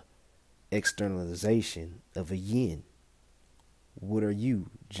a externalization of a yin. What are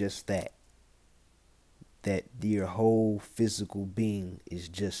you? Just that. That your whole physical being is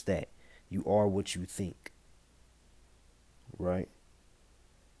just that. You are what you think. Right?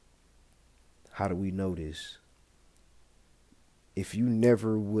 How do we know this? If you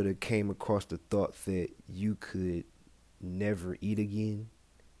never would have came across the thought that you could never eat again,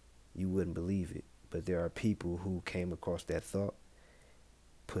 you wouldn't believe it. But there are people who came across that thought,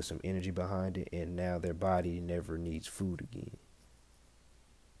 put some energy behind it, and now their body never needs food again.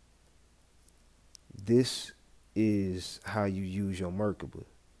 This is how you use your Merkaba,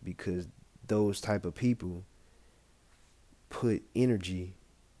 because those type of people put energy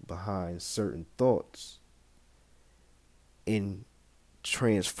behind certain thoughts and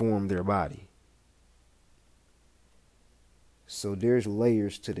transform their body. So there's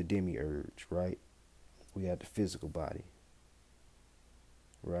layers to the demiurge, right? We have the physical body,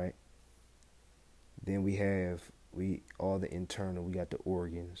 right? Then we have all the internal. We got the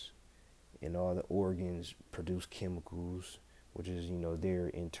organs, and all the organs produce chemicals, which is their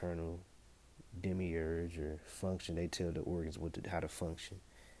internal demiurge or function. They tell the organs how to function,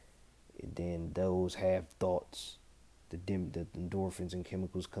 and then those have thoughts. The endorphins and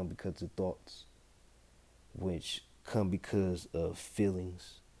chemicals come because of thoughts, which come because of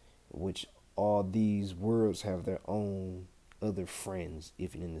feelings, which all these worlds have their own other friends,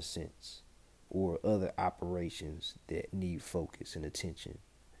 even in a sense, or other operations that need focus and attention.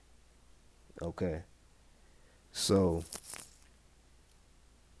 Okay. So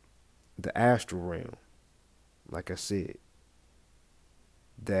the astral realm, like I said,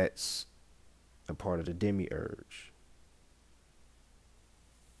 that's a part of the demiurge.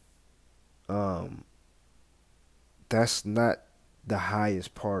 That's not the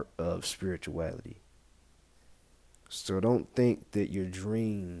highest part of spirituality. So don't think that your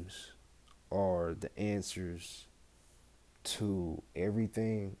dreams are the answers to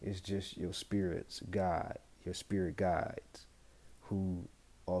everything. It's just your spirit's guide, your spirit guides, who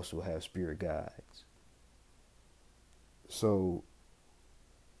also have spirit guides. So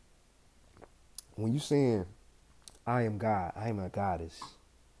when you're saying, I am God, I am a goddess,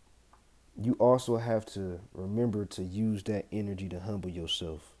 you also have to remember to use that energy to humble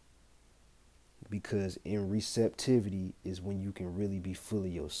yourself, because in receptivity is when you can really be full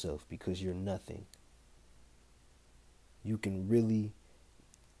of yourself, because you're nothing. You can really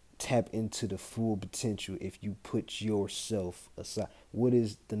tap into the full potential if you put yourself aside. What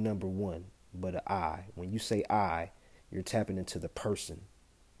is the number one but an I? When you say I, you're tapping into the person,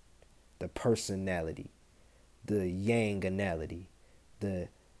 the personality, the yang-anality, the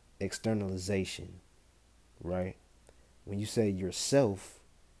externalization, right? When you say yourself,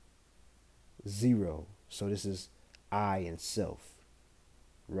 zero. So this is I and self,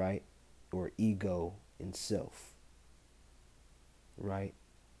 right? Or ego and self, right?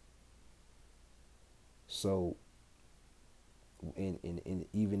 So, in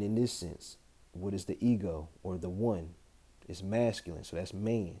even in this sense, what is the ego or the one? It's masculine, so that's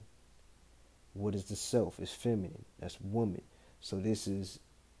man. What is the self? It's feminine, that's woman. So this is,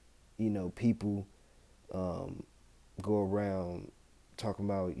 people go around talking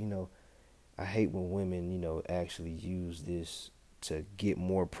about, I hate when women, actually use this to get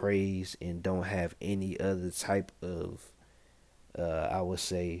more praise and don't have any other type of, I would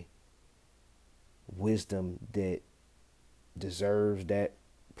say, wisdom that deserves that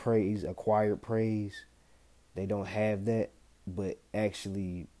praise, acquired praise. They don't have that, but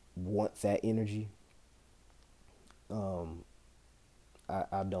actually want that energy.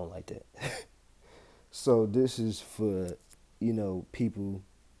 I don't like that. So this is for, people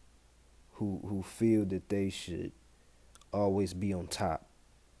who feel that they should always be on top,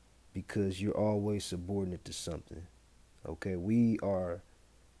 because you're always subordinate to something. Okay, we are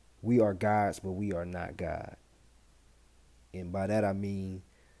gods, but we are not God. And by that I mean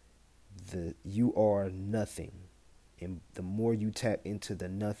you are nothing. And the more you tap into the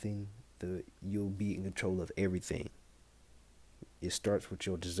nothing, you'll be in control of everything. It starts with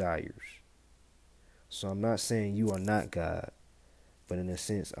your desires. So I'm not saying you are not God, but in a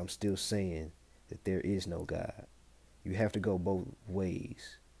sense, I'm still saying that there is no God. You have to go both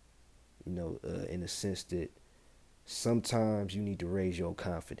ways, in the sense that sometimes you need to raise your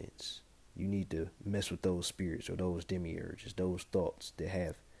confidence. You need to mess with those spirits or those demiurges, those thoughts that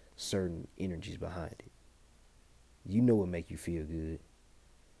have certain energies behind it. What make you feel good.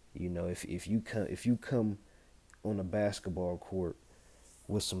 If you come on a basketball court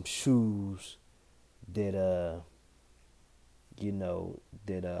with some shoes that are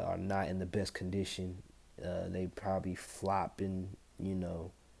not in the best condition, they probably flopping,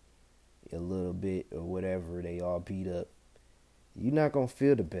 a little bit or whatever, they all beat up, you're not gonna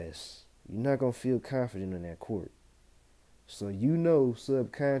feel the best. You're not gonna feel confident on that court. So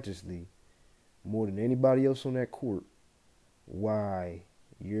subconsciously, more than anybody else on that court, why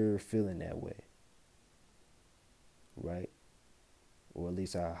you're feeling that way, right? Or at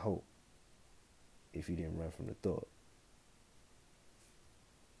least I hope, if you didn't run from the thought.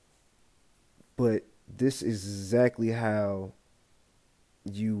 But this is exactly how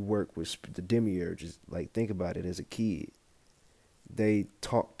you work with the demiurges. Like, think about it. As a kid, they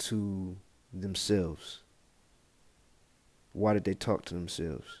talk to themselves. Why did they talk to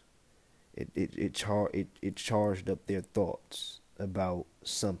themselves? It charged up their thoughts about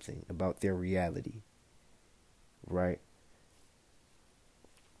something, about their reality, right?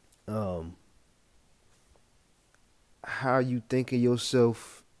 How you think of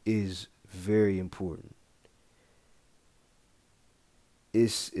yourself is very important.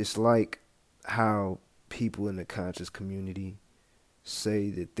 It's like how people in the conscious community say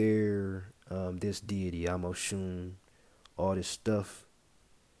that they're this deity, I'm Oshun, all this stuff,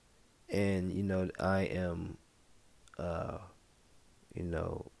 and I am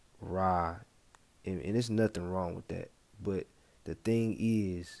Ra, and there's nothing wrong with that. But the thing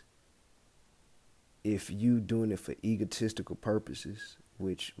is, if you doing it for egotistical purposes,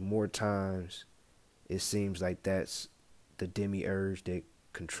 which more times it seems like that's the demiurge that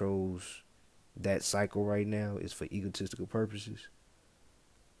controls that cycle right now, is for egotistical purposes,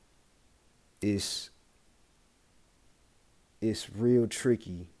 it's real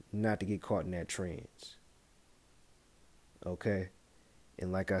tricky not to get caught in that trance. Okay?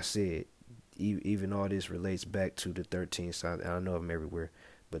 And like I said, even all this relates back to the 13 signs. I know I'm everywhere,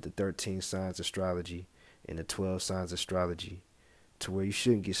 but the 13 signs astrology and the 12 signs astrology, to where you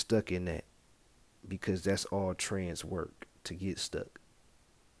shouldn't get stuck in that, because that's all trance work, to get stuck.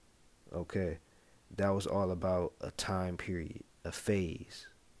 Okay? That was all about a time period, a phase.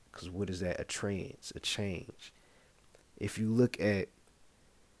 Because what is that? A trance, a change. If you look at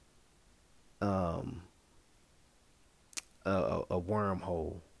a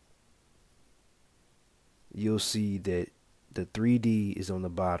wormhole, you'll see that the 3D is on the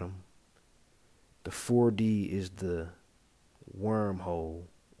bottom The 4D is the wormhole,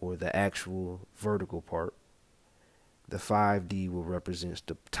 or the actual vertical part. The 5D will represent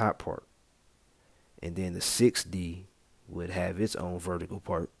the top part. And then the 6D would have its own vertical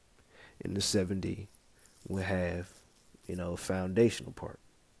part. And the 7D would have, foundational part.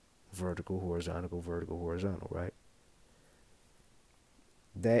 Vertical, horizontal, right?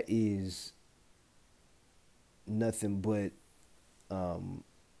 That is nothing but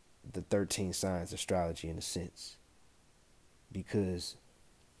the 13 signs astrology in a sense. Because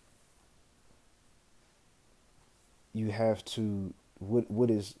you have to, what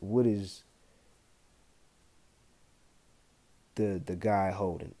is the guy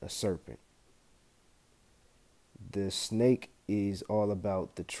holding? A serpent. The snake is all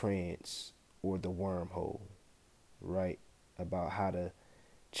about the trance or the wormhole, right? About how to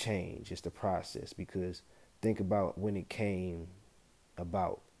change. It's the process. Because think about when it came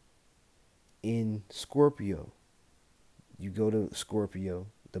about. In Scorpio, you go to Scorpio,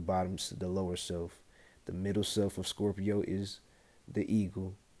 the lower self. The middle self of Scorpio is the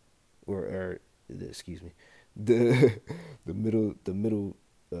eagle, the middle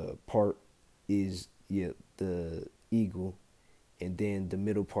part is the eagle, and then the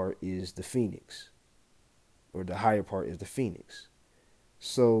middle part is the phoenix, or the higher part is the phoenix.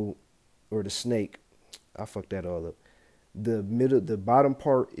 So, or the snake. I fucked that all up. The bottom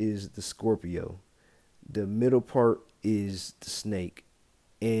part is the Scorpio, the middle part is the snake,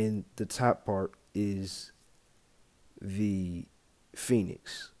 and the top part is the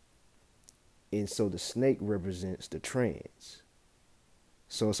phoenix. And so the snake represents the trance.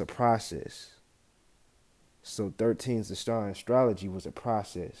 So it's a process. So 13's the star in astrology was a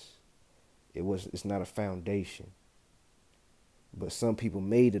process. It's not a foundation. But some people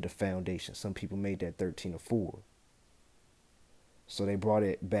made it a foundation. Some people made that 13 a 4. So they brought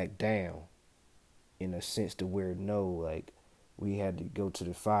it back down in a sense to where we had to go to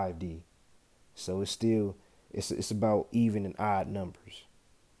the 5D. So it's still it's about even and odd numbers.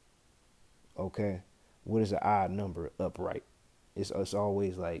 Okay? What is an odd number? Upright. It's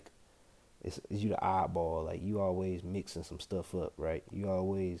always it's you the oddball. Like you always mixing some stuff up, right? You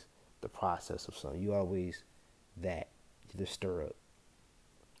always the process of something. You always that. You just stir up.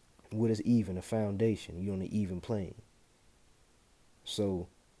 What is even? A foundation. You're on the even plane. So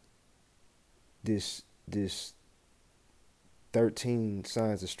this 13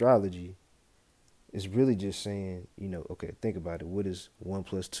 signs astrology is really just saying, okay, think about it. What is 1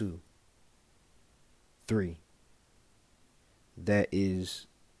 + 2? 3. That is,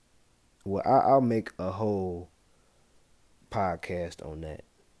 I'll make a whole podcast on that,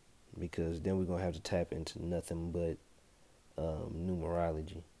 because then we're going to have to tap into nothing but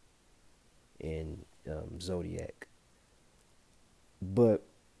numerology and zodiac. But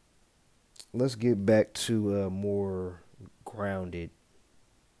let's get back to a more grounded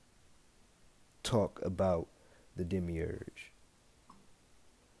talk about the demiurge. I'm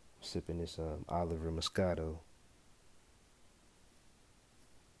sipping this Oliver Moscato.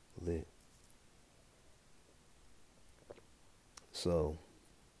 Lit. So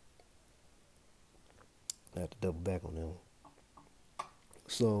I have to double back on that one.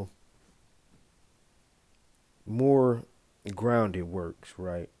 So more grounded works,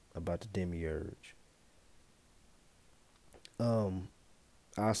 right, about the demiurge.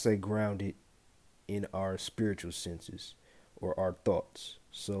 I say grounded in our spiritual senses or our thoughts.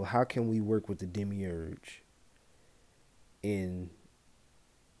 So how can we work with the demiurge in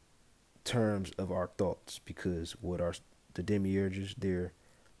terms of our thoughts? Because the demiurges, they're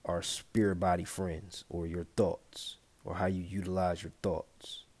our spirit body friends, or your thoughts, or how you utilize your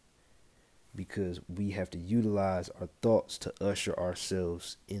thoughts. Because we have to utilize our thoughts to usher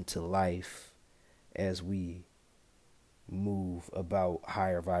ourselves into life as we move about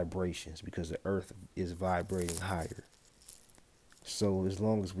higher vibrations, because the earth is vibrating higher. So as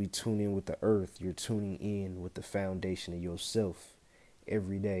long as we tune in with the earth, you're tuning in with the foundation of yourself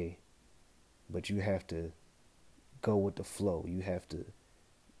every day. But you have to go with the flow. You have to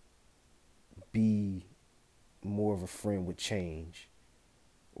be more of a friend with change,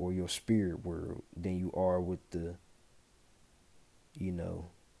 or your spirit world, than you are with the,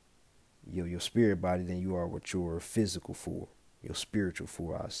 your spirit body, than you are with your physical four, your spiritual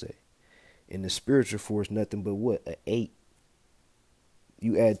four, I say. And the spiritual four is nothing but what? An 8.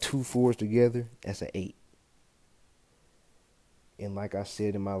 You add 2 4s together, that's an 8. And like I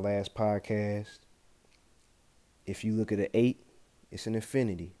said in my last podcast, if you look at an 8, it's an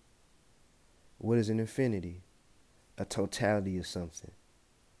infinity. What is an infinity? A totality of something.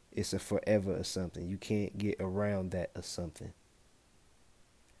 It's a forever of something. You can't get around that of something.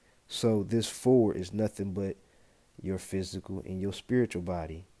 So this four is nothing but your physical and your spiritual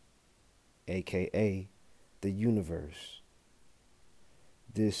body, aka the universe.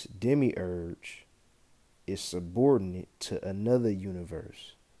 This demiurge is subordinate to another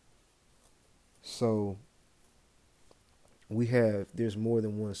universe. So there's more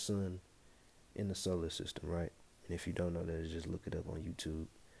than one sun in the solar system, right? And if you don't know that, just look it up on YouTube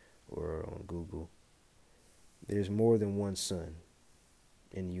or on Google. There's more than one sun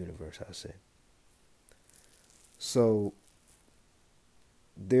in the universe, I say. So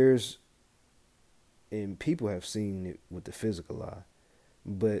and people have seen it with the physical eye,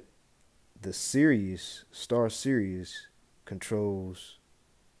 but the star Sirius controls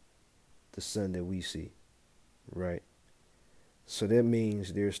the sun that we see, right? So that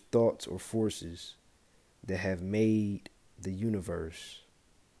means there's thoughts or forces that have made the universe,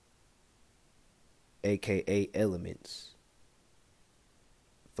 aka elements,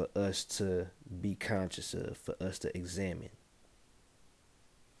 for us to be conscious of, for us to examine,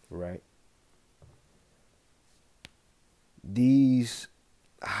 right? These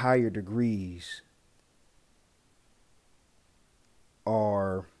higher degrees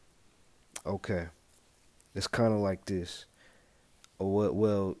are, okay, it's kind of like this.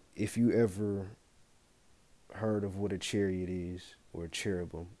 Well, if you ever heard of what a chariot is, or a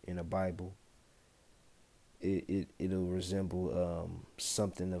cherubim in a Bible, it'll resemble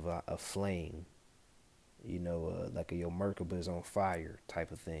something of a flame, like your Merkaba is on fire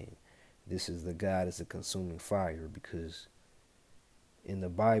type of thing. This is the God is a consuming fire, because in the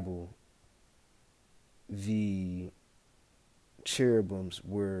Bible, the cherubims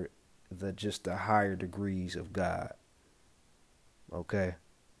were just the higher degrees of God. Okay.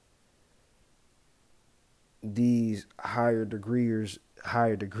 These higher degrees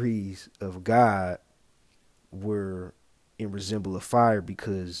of God were in resemble of fire,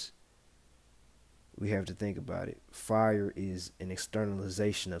 because we have to think about it. Fire is an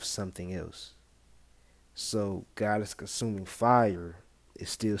externalization of something else. So God is consuming fire is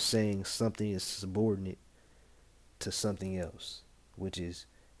still saying something is subordinate to something else, which is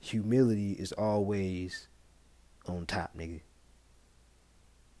humility is always on top, nigga.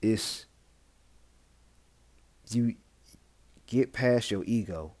 It's you get past your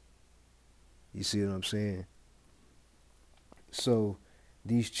ego. You see what I'm saying? So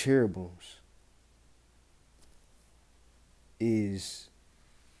these cherubims is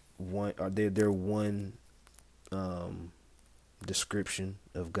one, or they're one description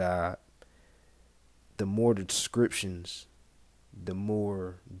of God. The more descriptions, the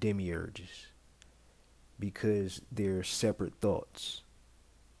more demiurges, because they're separate thoughts,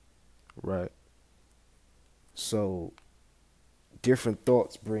 right? So different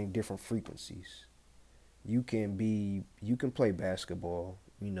thoughts bring different frequencies. You can play basketball,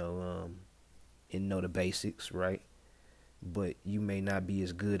 and know the basics, right? But you may not be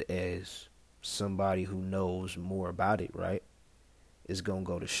as good as somebody who knows more about it, right? It's gonna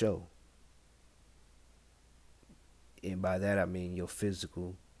go to show. And by that I mean your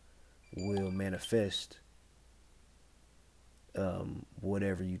physical will manifest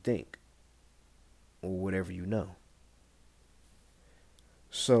whatever you think or whatever you know.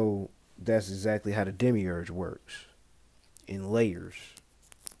 So that's exactly how the demiurge works, in layers.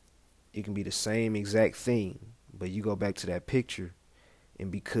 It can be the same exact thing, but you go back to that picture,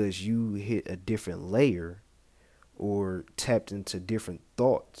 and because you hit a different layer or tapped into different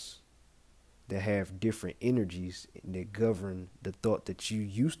thoughts that have different energies that govern the thought that you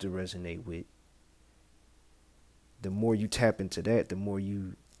used to resonate with, the more you tap into that, the more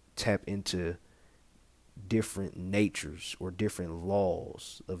you tap into different natures or different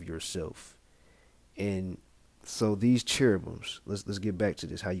laws of yourself. And so these cherubims, let's get back to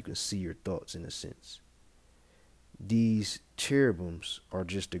this, how you can see your thoughts in a sense. These cherubims are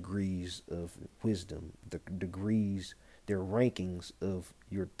just degrees of wisdom, the degrees, they're rankings of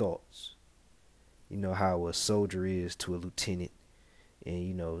your thoughts. You know how a soldier is to a lieutenant,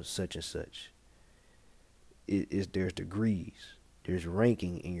 and such and such. There's degrees, there's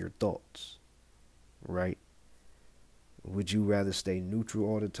ranking in your thoughts, right? Would you rather stay neutral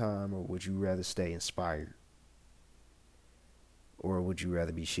all the time, or would you rather stay inspired? Or would you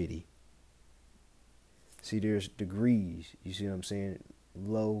rather be shitty? See, there's degrees, you see what I'm saying?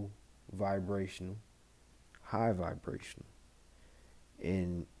 Low vibrational, high vibrational.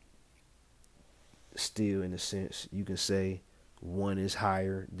 And still, in a sense, you can say 1 is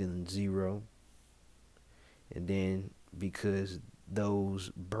higher than 0. And then because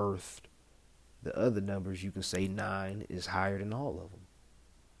those birthed the other numbers, you can say 9 is higher than all of them.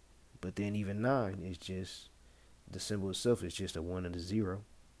 But then even 9 is just, the symbol itself is just a 1 and a 0.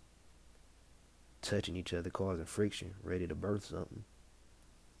 touching each other, causing friction, ready to birth something.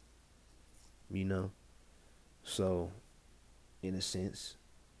 You know? So, in a sense,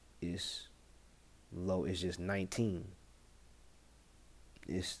 it's low, it's just 19.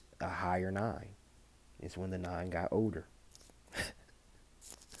 It's a higher 9. It's when the 9 got older.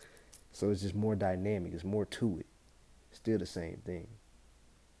 So it's just more dynamic. It's more to it. Still the same thing.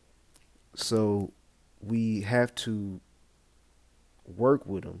 So we have to work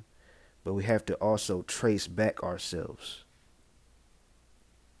with them, but we have to also trace back ourselves.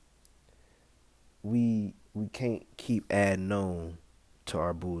 We can't keep adding on to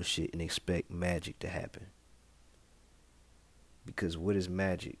our bullshit and expect magic to happen. Because what is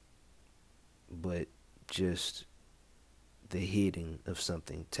magic but just the hitting of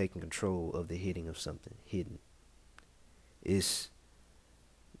something, taking control of the hitting of something hidden? It's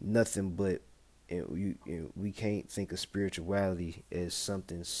nothing but, we can't think of spirituality as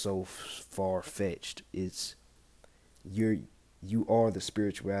something so far-fetched. It's you are the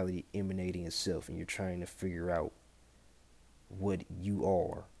spirituality emanating itself, and you're trying to figure out what you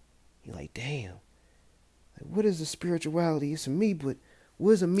are. You're like, damn, like, what is a spirituality? It's a me, but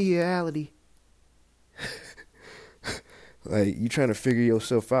what is a me-reality? Like, you're trying to figure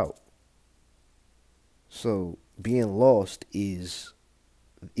yourself out. So being lost is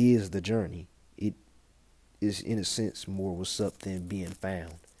the journey. It is, in a sense, more what's up than being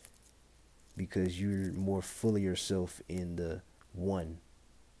found, because you're more full of yourself in the one,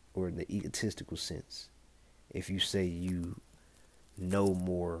 or in the egotistical sense. If you say you know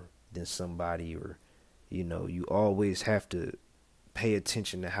more than somebody, or you always have to pay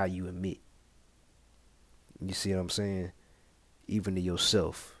attention to how you emit. You see what I'm saying? Even to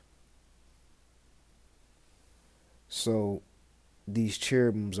yourself. So these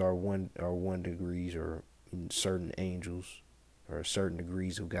cherubims are one degrees, or certain angels, or certain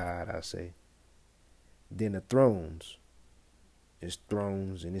degrees of God, I say. Then the thrones. It's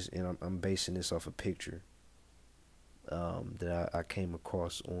thrones, and I'm basing this off a picture that I came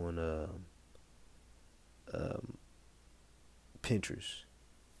across on Pinterest,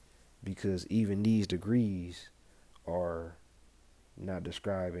 because even these degrees are not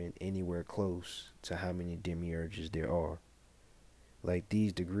describing anywhere close to how many demiurges there are. Like,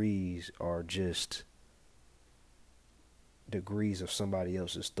 these degrees are just degrees of somebody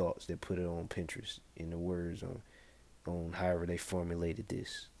else's thoughts that put it on Pinterest, in the words on however they formulated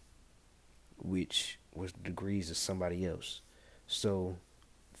this, which was degrees of somebody else. So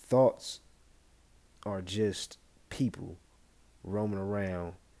thoughts are just people roaming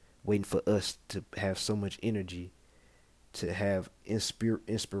around waiting for us to have so much energy to have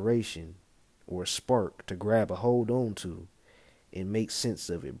inspiration or a spark to grab a hold on to and make sense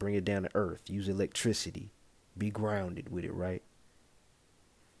of it, bring it down to earth, use electricity, be grounded with it, right?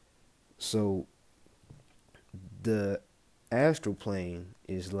 So the astral plane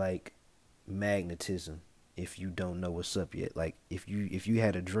is like magnetism, if you don't know what's up yet. Like, if you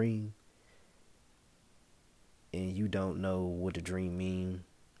had a dream and you don't know what the dream mean,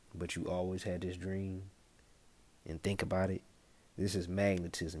 but you always had this dream and think about it, this is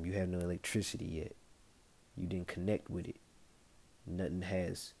magnetism. You have no electricity yet. You didn't connect with it. Nothing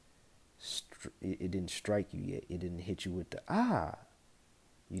has it didn't strike you yet. It didn't hit you with the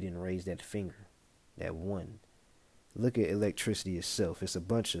you didn't raise that finger, that one. Look at electricity itself. It's a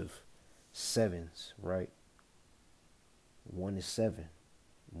bunch of sevens, right? 1 is 7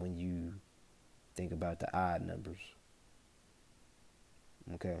 when you think about the odd numbers.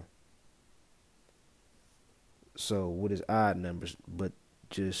 Okay. So what is odd numbers but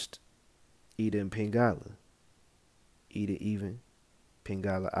just Eta and Pingala? Eta even,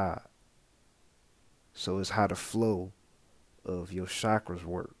 Pingala odd. So it's how the flow of your chakras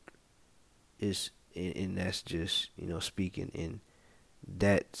work. And that's just, speaking in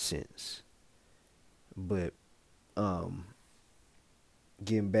that sense. But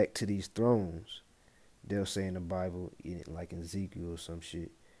getting back to these thrones, they'll say in the Bible, like in Ezekiel or some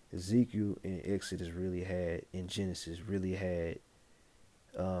shit, Ezekiel in Exodus in Genesis really had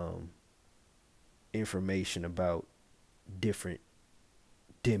information about different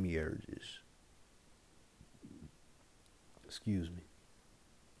demiurges. Excuse me.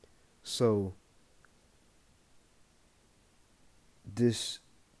 So this,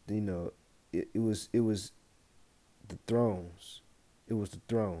 it was the thrones. It was the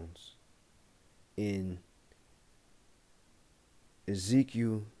thrones in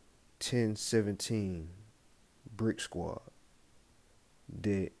Ezekiel 10:17, Brick Squad,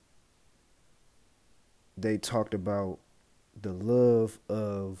 that they talked about the love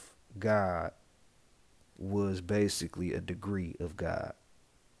of God was basically a degree of God.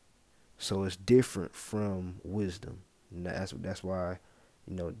 So it's different from wisdom. And that's why,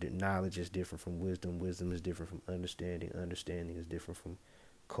 the knowledge is different from wisdom. Wisdom is different from understanding. Understanding is different from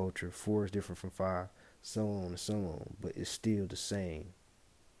culture. 4 is different from 5, so on and so on. But it's still the same.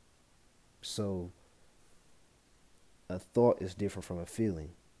 So a thought is different from a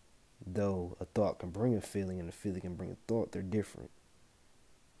feeling. Though a thought can bring a feeling and a feeling can bring a thought, they're different.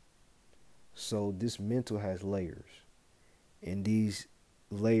 So this mental has layers. And these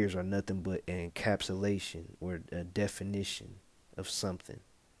layers are nothing but an encapsulation or a definition of something.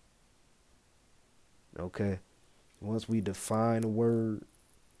 Okay? Once we define a word,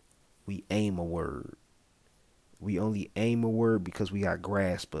 we aim a word. We only aim a word because we got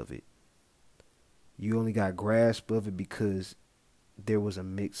grasp of it. You only got grasp of it because there was a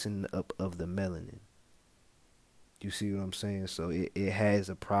mixing up of the melanin. You see what I'm saying? So it has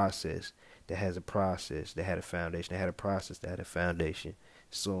a process that has a process that had a foundation, that had a process that had a foundation,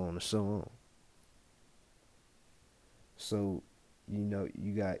 so on and so on. So,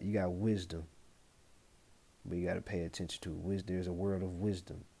 you got wisdom, but you got to pay attention to it. There's a world of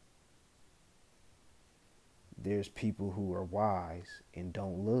wisdom. There's people who are wise and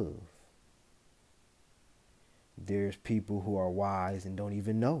don't love. There's people who are wise and don't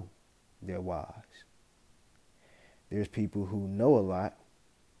even know they're wise. There's people who know a lot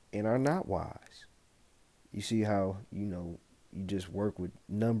and are not wise. You see how, you just work with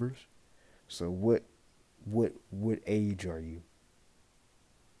numbers? So what age are you?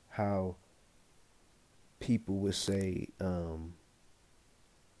 How people would say, with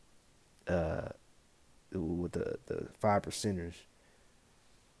the 5%ers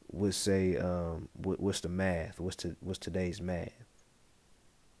would say, what's the math? What's today's math?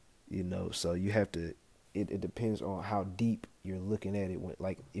 So you have to. It depends on how deep you're looking at it.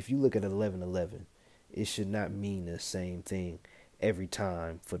 Like if you look at 11:11, it should not mean the same thing every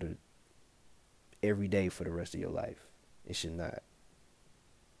time every day for the rest of your life. It should not.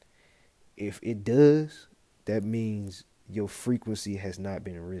 If it does, that means your frequency has not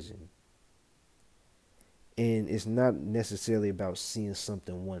been risen. And it's not necessarily about seeing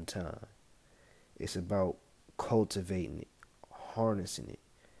something one time. It's about cultivating it, harnessing it,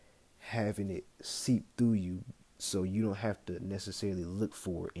 having it seep through you so you don't have to necessarily look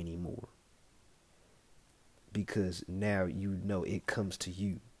for it anymore. Because now it comes to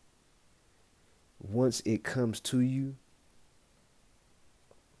you. Once it comes to you,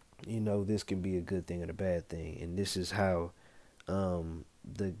 this can be a good thing or a bad thing. And this is how the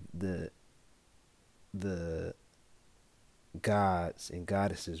gods and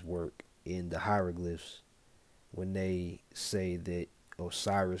goddesses work in the hieroglyphs when they say that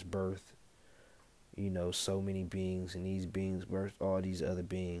Osiris birthed, so many beings, and these beings birthed all these other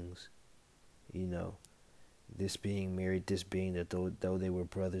beings. This being married this being, that though they were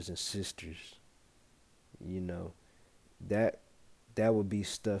brothers and sisters. That would be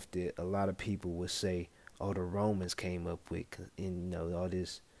stuff that a lot of people would say, oh, the Romans came up with, and all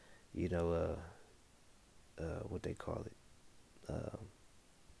this, what they call it,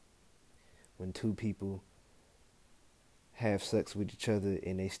 when two people have sex with each other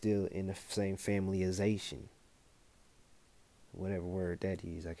and they still in the same familyization, whatever word that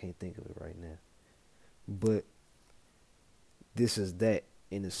is, I can't think of it right now. But this is that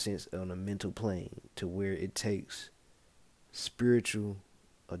in a sense on a mental plane, to where it takes spiritual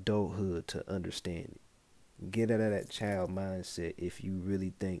adulthood to understand it. Get out of that child mindset if you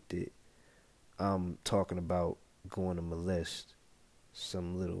really think that I'm talking about going to molest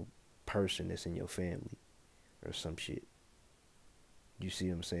some little person that's in your family or some shit. You see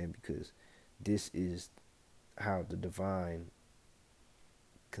what I'm saying? Because this is how the divine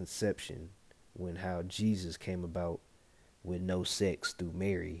conception, how Jesus came about with no sex through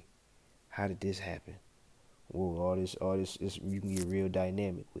Mary. How did this happen? Well, all this is, you can get real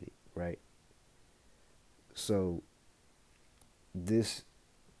dynamic with it, right? So this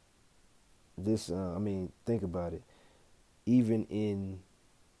think about it. Even in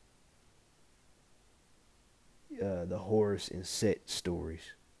the Horus and Set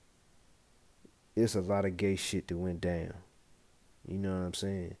stories, it's a lot of gay shit that went down. You know what I'm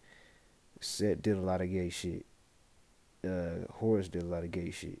saying? Set did a lot of gay shit. Horus did a lot of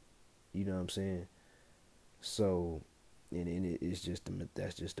gay shit. You know what I'm saying? So, and it's just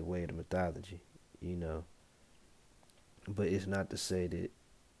that's just the way of the mythology, But it's not to say that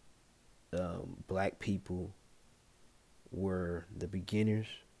black people were the beginners,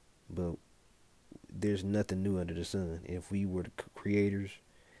 but there's nothing new under the sun. If we were the creators,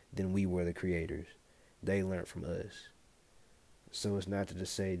 then we were the creators. They learned from us. So it's not to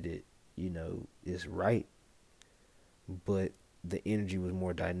say that, it's right, but the energy was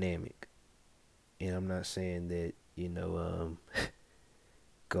more dynamic. And I'm not saying that,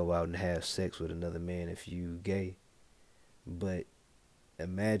 go out and have sex with another man if you gay. But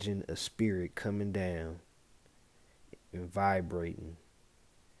imagine a spirit coming down and vibrating,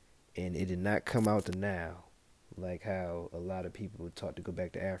 and it did not come out the now, like how a lot of people were taught to go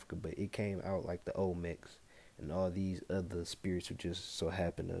back to Africa, but it came out like the Olmecs and all these other spirits who just so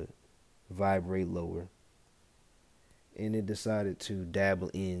happen to vibrate lower. And it decided to dabble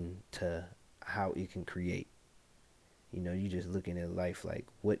into how it can create. You just looking at life like,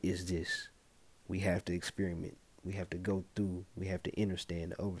 what is this? We have to experiment. We have to go through. We have to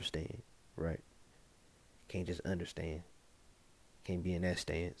understand to overstand, right? Can't just understand. Can't be in that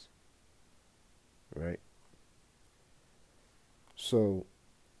stance, right? So,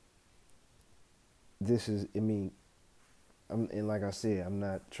 this is, and like I said, I'm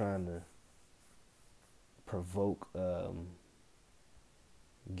not trying to provoke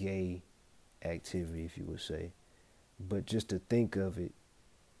gay activity, if you would say, but just to think of it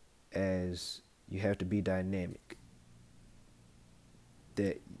as you have to be dynamic,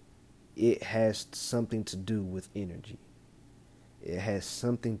 that it has something to do with energy. It has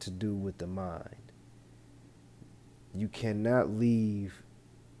something to do with the mind. You cannot leave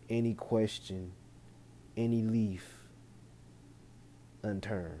any question, any leaf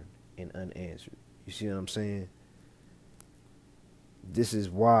unturned and unanswered. You see what I'm saying? This is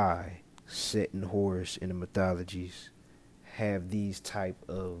why Set and Horus in the mythologies have these type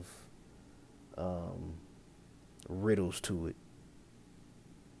of riddles to it.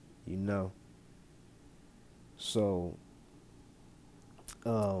 So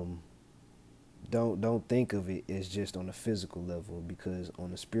don't think of it as just on a physical level, because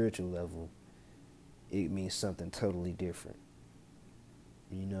on a spiritual level it means something totally different.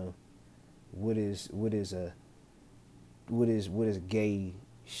 What is gay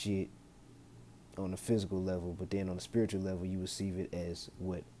shit on a physical level, but then on a spiritual level you receive it as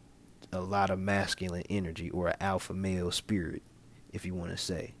what a lot of masculine energy, or an alpha male spirit, if you want to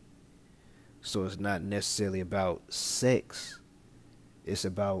say. So it's not necessarily about sex. It's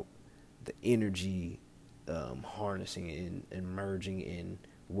about the energy harnessing and merging in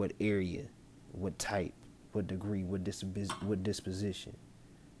what area, what type, what degree, what disposition,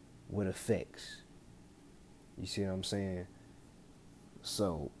 what effects. You see what I'm saying?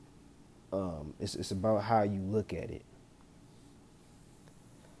 So it's about how you look at it.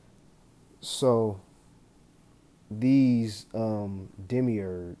 So these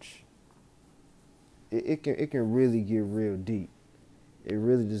demiurge, it can really get real deep. It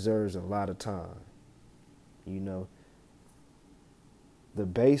really deserves a lot of time. The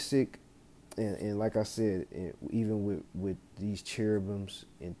basic, and like I said, even with these cherubims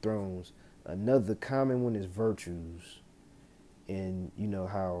and thrones, another common one is virtues. And you know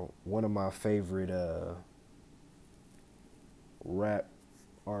how one of my favorite rap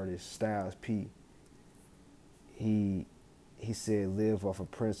artists, Styles P, he said live off a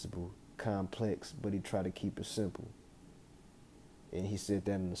principle, complex, but he tried to keep it simple. And he said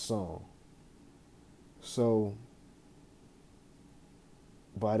that in the song. So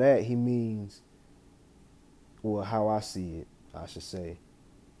by that he means, well, how I see it, I should say,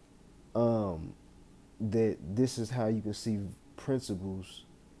 that this is how you can see principles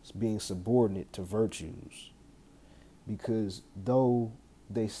being subordinate to virtues. Because though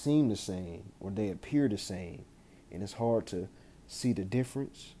they seem the same, or they appear the same, and it's hard to see the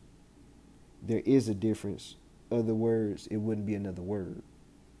difference, there is a difference. Other words, it wouldn't be another word.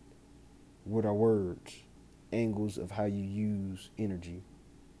 What are words? Angles of how you use energy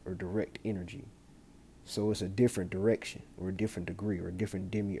or direct energy. So it's a different direction, or a different degree, or a different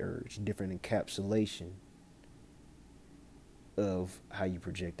demiurge, different encapsulation of how you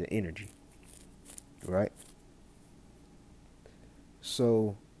project the energy. Right?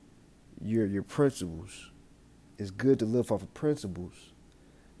 So your principles, it's good to live off of principles.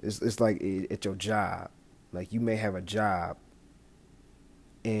 It's like at your job. Like you may have a job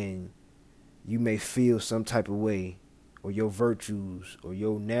and you may feel some type of way, or your virtues or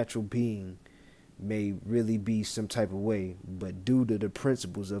your natural being may really be some type of way, but due to the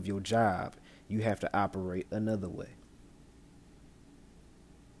principles of your job, you have to operate another way.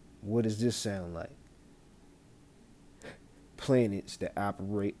 What does this sound like? Planets that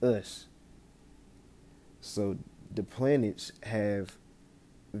operate us. So the planets have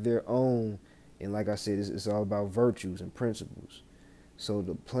their own, and like I said, it's all about virtues and principles. So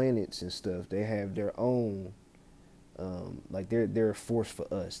the planets and stuff, they have their own, like they're a force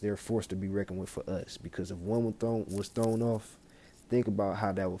for us. They're a force to be reckoned with for us. Because if one was thrown off, think about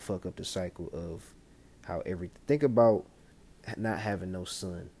how that would fuck up the cycle of how everything. Think about not having no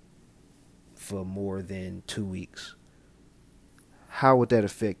sun for more than 2 weeks. How would that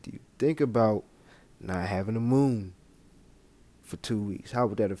affect you? Think about not having a moon for 2 weeks. How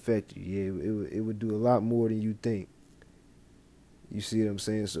would that affect you? Yeah, it would do a lot more than you think. You see what I'm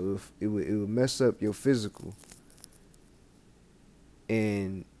saying? So if it would mess up your physical,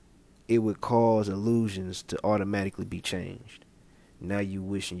 and it would cause illusions to automatically be changed. Now you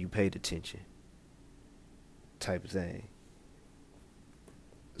wishing you paid attention, type of thing.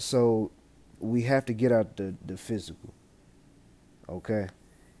 So we have to get out the physical, okay?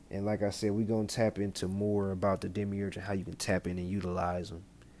 And like I said, we're going to tap into more about the demiurge and how you can tap in and utilize them,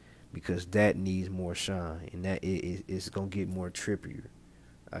 because that needs more shine, and that it's going to get more trippier,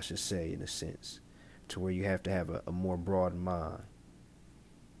 I should say, in a sense, to where you have to have a more broad mind.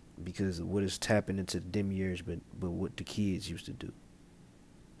 Because what is tapping into the demiurge but what the kids used to do,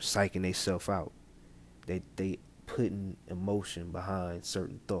 psyching themselves out. They putting emotion behind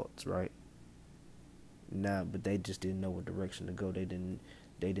certain thoughts, right? But they just didn't know what direction to go. They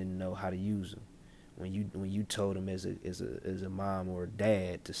didn't know how to use them. When you told them as a mom or a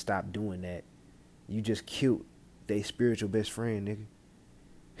dad to stop doing that, you just killed their spiritual best friend, nigga.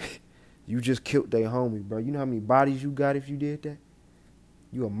 You just killed their homie, bro. You know how many bodies you got if you did that?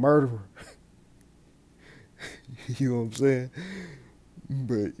 You a murderer. You know what I'm saying?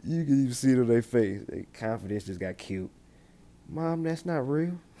 But you can even see it on their face. Their confidence just got killed. Mom, that's not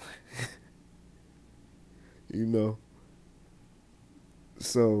real. You know.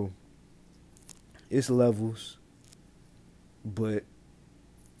 So, it's levels. But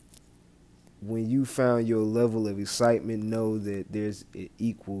when you found your level of excitement, know that there's an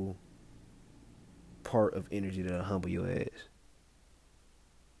equal part of energy that'll humble your ass.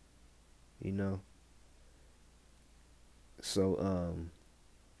 You know? So,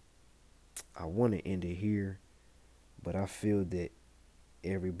 I want to end it here, but I feel that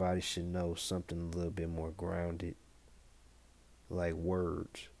everybody should know something a little bit more grounded, like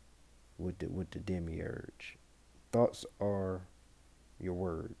words with the demiurge. Thoughts are your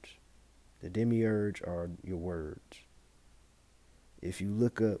words. The demiurge are your words. If you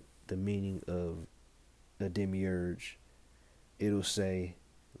look up the meaning of the demiurge, it'll say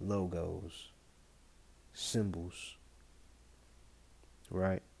logos, symbols,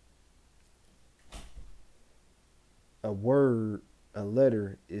 right? A word, a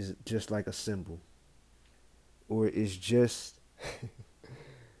letter is just like a symbol, or it's just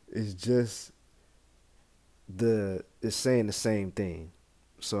it's saying the same thing.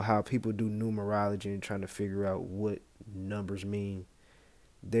 So how people do numerology and trying to figure out what numbers mean,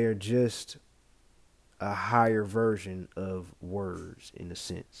 they're just a higher version of words in a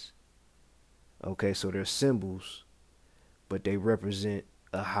sense. Okay, so they're symbols, but they represent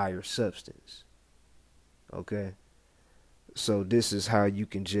a higher substance. Okay? So this is how you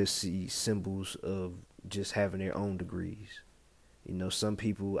can just see symbols of just having their own degrees. You know, some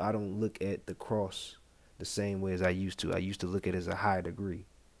people, I don't look at the cross the same way as I used to. I used to look at it as a high degree.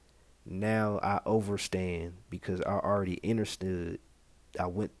 Now I overstand because I already understood. I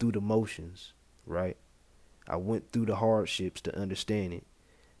went through the motions, right? I went through the hardships to understand it.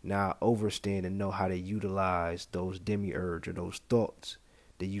 Now I overstand and know how to utilize those demiurge or those thoughts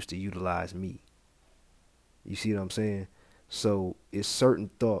that used to utilize me. You see what I'm saying? So it's certain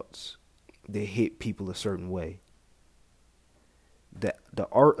thoughts that hit people a certain way. The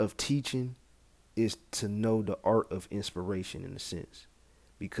art of teaching is to know the art of inspiration in a sense,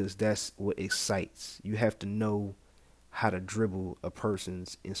 because that's what excites. You have to know how to dribble a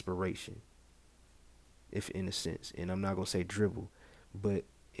person's inspiration, if in a sense. And I'm not gonna say dribble, but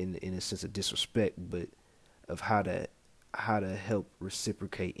in a sense of disrespect, but of how to help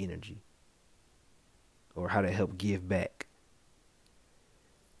reciprocate energy, or how to help give back.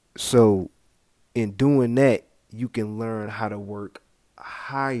 So in doing that, you can learn how to work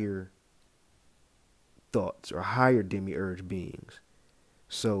higher thoughts or higher demiurge beings.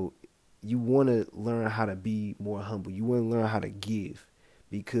 So you want to learn how to be more humble. You want to learn how to give,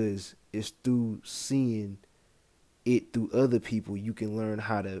 because it's through seeing it through other people you can learn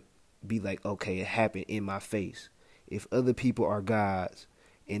how to be like, okay, it happened in my face. If other people are gods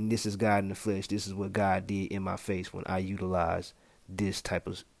and this is God in the flesh, this is what God did in my face when I utilize this type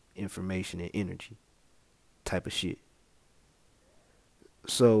of information and energy type of shit.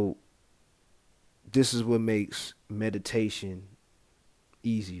 So this is what makes meditation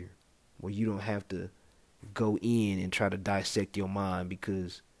easier, where you don't have to go in and try to dissect your mind,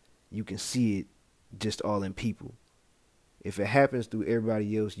 because you can see it just all in people. If it happens through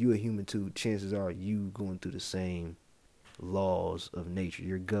everybody else, you a human too. Chances are you going through the same laws of nature.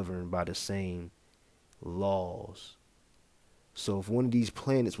 You're governed by the same laws. So if one of these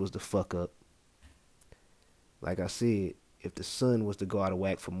planets was to fuck up, Like I said, if the sun was to go out of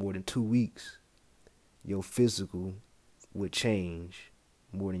whack for more than 2 weeks, your physical would change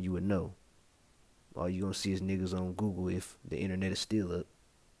more than you would know. All you gonna see is niggas on Google if the internet is still up.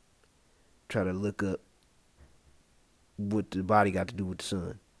 Try to look up what the body got to do with the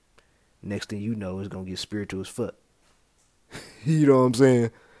sun. Next thing you know, it's gonna get spiritual as fuck. You know what I'm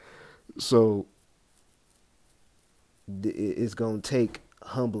saying? So it's gonna take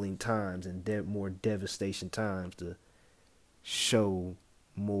humbling times and more devastation times to show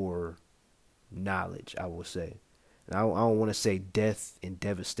more knowledge, I will say. And I don't want to say death and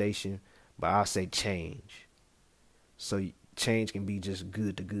devastation, but I'll say change. So change can be just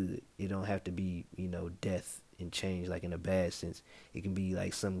good to good. It don't have to be, death and change like in a bad sense. It can be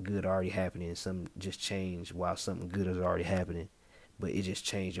like something good already happening, something just changed while something good is already happening, but it just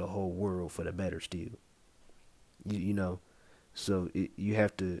changed your whole world for the better still. You know, so you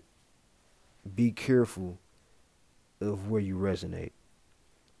have to be careful of where you resonate.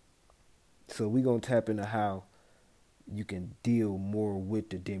 So we're going to tap into how you can deal more with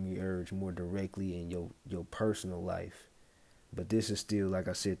the demiurge more directly in your personal life. But this is still, like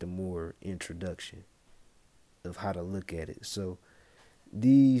I said, the more introduction of how to look at it. So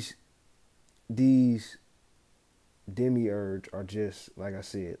these demiurge are just, like I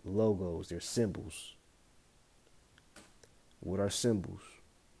said, logos. They're symbols. What are symbols?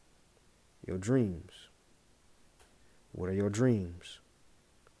 Your dreams. What are your dreams?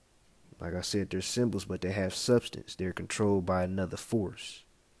 Like I said, they're symbols, but they have substance. They're controlled by another force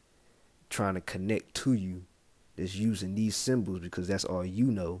trying to connect to you, that's using these symbols because that's all you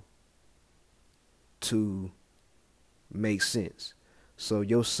know to make sense. So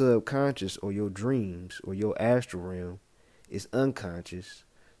your subconscious or your dreams or your astral realm is unconscious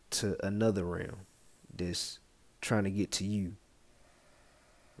to another realm that's trying to get to you,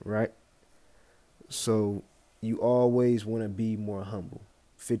 right? So you always want to be more humble.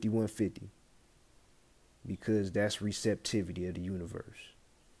 5150, because that's receptivity of the universe.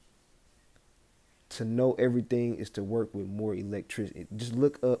 To know everything is to work with more electricity. Just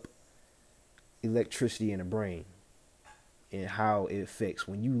look up electricity in the brain and how it affects.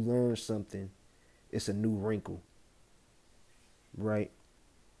 When you learn something, it's a new wrinkle, right?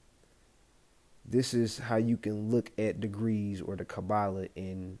 This is how you can look at degrees or the Kabbalah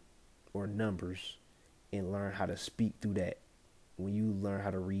or numbers and learn how to speak through that. When you learn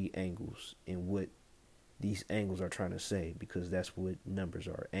how to read angles and what these angles are trying to say, because that's what numbers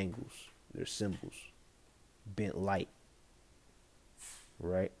are, angles. They're symbols. Bent light.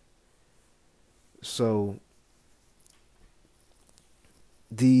 Right? So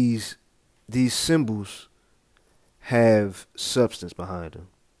these symbols have substance behind them.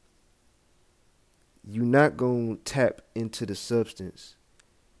 You're not going to tap into the substance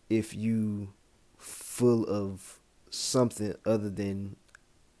if you full of something other than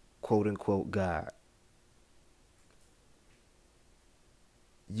quote unquote God.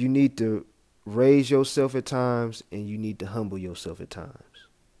 You need to raise yourself at times and you need to humble yourself at times.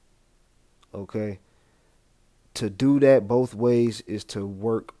 Okay? To do that both ways is to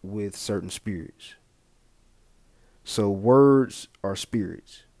work with certain spirits. So words are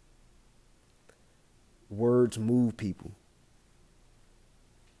spirits. Words move people.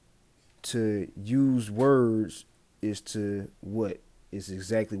 To use words is to what is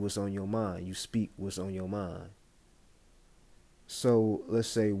exactly what's on your mind. You speak what's on your mind. So let's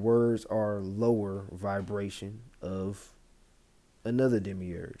say words are lower vibration of another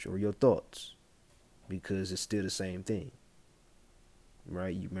demiurge or your thoughts, because it's still the same thing,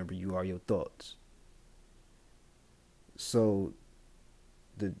 right? You remember, you are your thoughts. So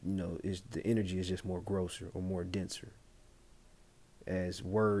the energy is just more grosser or more denser. As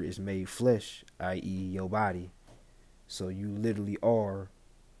word is made flesh, i.e. your body. So you literally are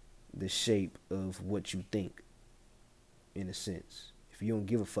the shape of what you think, in a sense. If you don't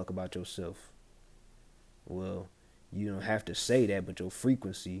give a fuck about yourself, well, you don't have to say that, but your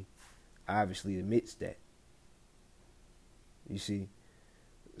frequency obviously admits that. You see?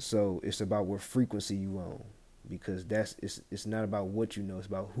 So it's about what frequency you on, because it's not about what you know, it's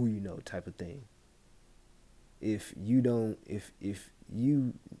about who you know, type of thing. If you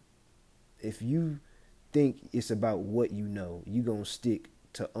think it's about what you know, you gonna stick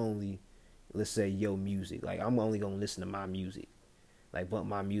to only, let's say, your music. Like, I'm only gonna listen to my music, like bump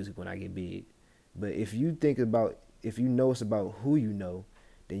my music when I get big. But if you know it's about who you know,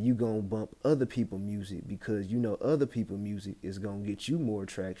 then you gonna bump other people's music, because you know other people's music is gonna get you more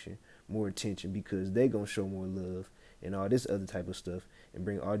attraction, more attention, because they gonna show more love and all this other type of stuff and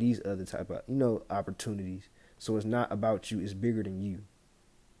bring all these other type of opportunities. So it's not about you, it's bigger than you.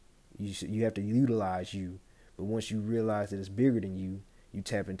 You have to utilize you But once you realize that it's bigger than you, you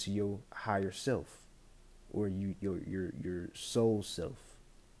tap into your higher self, or your soul self,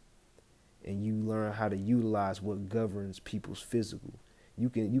 and you learn how to utilize what governs people's physical.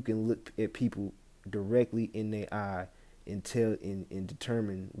 You can look at people directly in their eye and tell and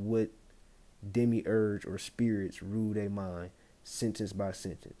determine what demiurge or spirits rule their mind, sentence by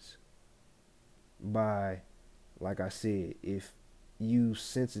sentence. By, like I said, if you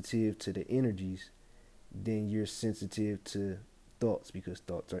sensitive to the energies, then you're sensitive to thoughts, because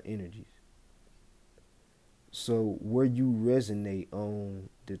thoughts are energies. So where you resonate on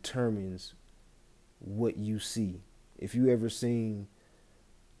determines what you see. If you ever seen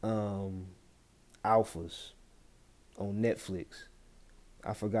Alphas on Netflix,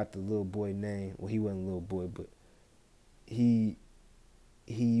 I forgot the little boy name. Well, he wasn't a little boy, but he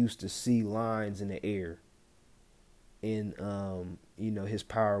used to see lines in the air, and his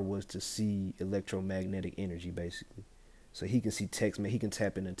power was to see electromagnetic energy, basically. So he can see he can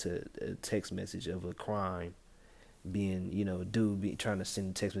tap into a text message of a crime being, dude trying to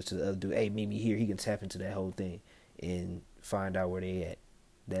send a text message to the other dude, hey, meet me here. He can tap into that whole thing and find out where they at.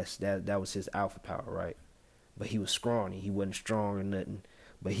 That was his alpha power, right? But he was scrawny. He wasn't strong or nothing.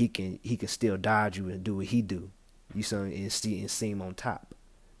 But he can still dodge you and do what he do. You saw and see him on top.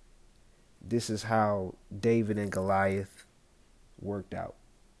 This is how David and Goliath worked out.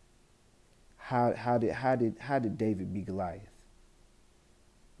 How did David beat Goliath?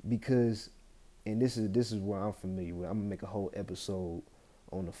 Because, and this is where I'm familiar with. I'm gonna make a whole episode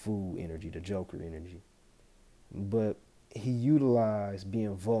on the fool energy, the Joker energy. But he utilized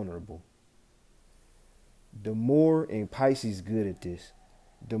being vulnerable. The more, and Pisces good at this,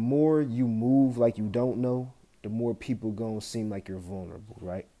 the more you move like you don't know, the more people gonna seem like you're vulnerable,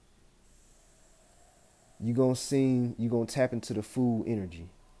 right? You gonna tap into the fool energy.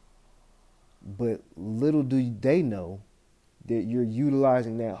 But little do they know that you're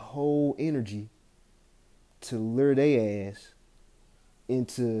utilizing that whole energy to lure their ass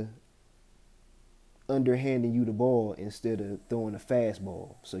into underhanding you the ball instead of throwing a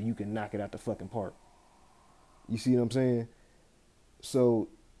fastball so you can knock it out the fucking park. You see what I'm saying? So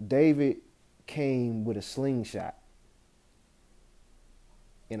David came with a slingshot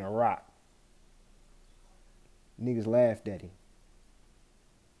and a rock. Niggas laughed at him.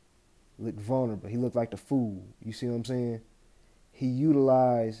 Looked vulnerable. He looked like the fool. You see what I'm saying? He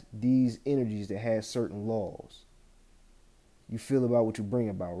utilized these energies that had certain laws. You feel about what you bring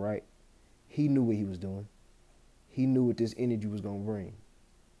about, right? He knew what he was doing. He knew what this energy was going to bring.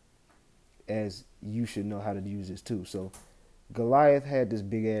 As you should know how to use this too. So Goliath had this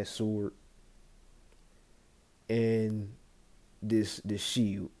big ass sword and this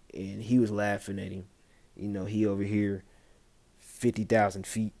shield, and he was laughing at him. He over here 50,000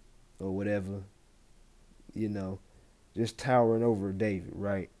 feet or whatever, just towering over David,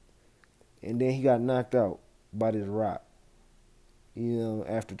 right? And then he got knocked out by this rock,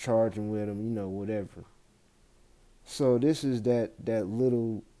 after charging with him, whatever. So this is that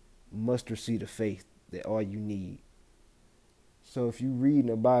little mustard seed of faith that all you need. So if you read in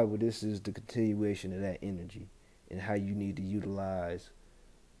the Bible, this is the continuation of that energy and how you need to utilize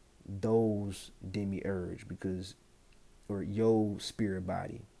those demiurge, or your spirit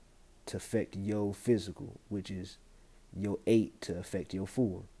body to affect your physical, which is your 8 to affect your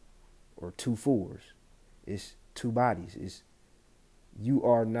 4, or 2 4s. It's 2 bodies. You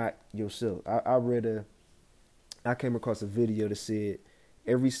are not yourself. I came across a video that said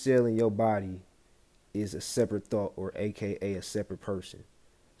every cell in your body is a separate thought, or AKA a separate person.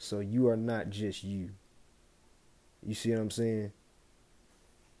 So you are not just you. You see what I'm saying?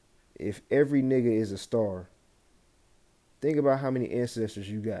 If every nigga is a star, think about how many ancestors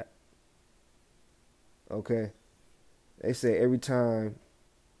you got. Okay? They say every time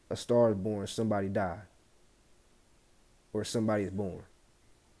a star is born, somebody died. Or somebody is born.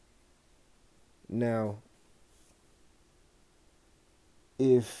 Now,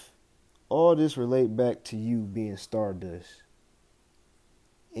 if all this relate back to you being stardust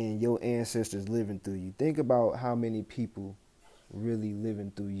and your ancestors living through you, think about how many people really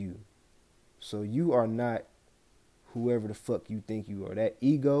living through you. So you are not whoever the fuck you think you are. That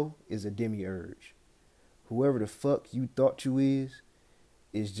ego is a demiurge. Whoever the fuck you thought you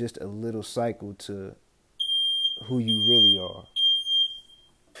is just a little cycle to who you really are.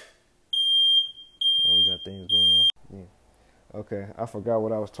 Oh, we got things going on. Yeah. Okay, I forgot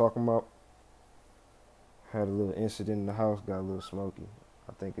what I was talking about. Had a little incident in the house, got a little smoky.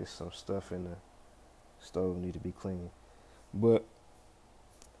 I think it's some stuff in the stove need to be cleaned. But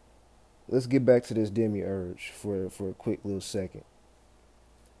let's get back to this demiurge for a quick little second.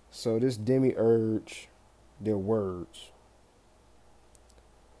 So this demiurge They're words.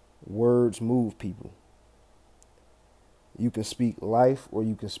 Words move people. You can speak life or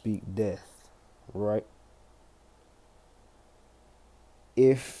you can speak death, right?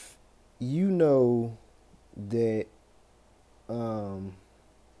 If you know that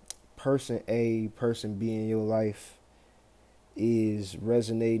person A, person B in your life is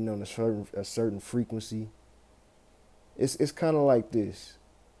resonating on a certain frequency, it's kind of like this.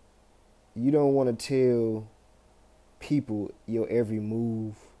 You don't want to tell people your every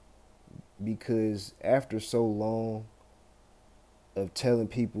move, because after so long of telling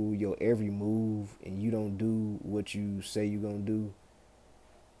people your every move and you don't do what you say you're going to do,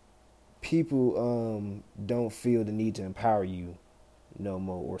 people don't feel the need to empower you no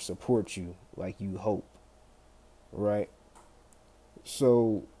more or support you like you hope, right?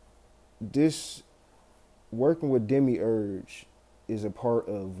 So this working with demiurge is a part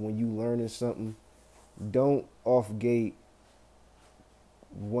of when you learning something. Don't off gate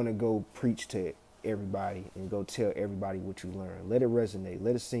want to go preach to everybody and go tell everybody what you learn. Let it resonate.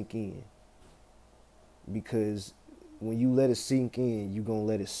 Let it sink in. Because when you let it sink in, you're going to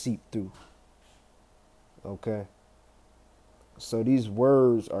let it seep through. Okay? So these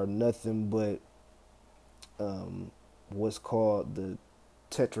words are nothing but what's called the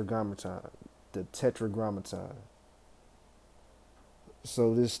tetragrammaton. The tetragrammaton.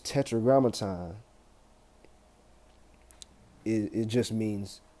 So this tetragrammaton, it just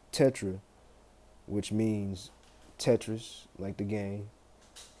means tetra, which means Tetris, like the game.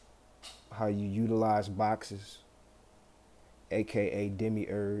 How you utilize boxes, aka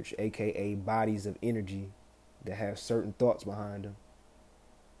demiurge, aka bodies of energy that have certain thoughts behind them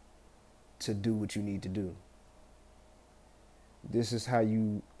to do what you need to do. This is how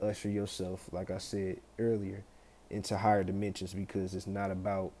you usher yourself, like I said earlier, into higher dimensions, because it's not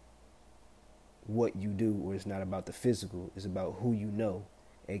about what you do, or it's not about the physical. It's about who you know,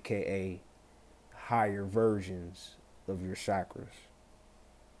 aka higher versions of your chakras.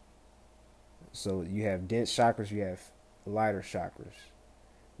 So you have dense chakras, you have lighter chakras.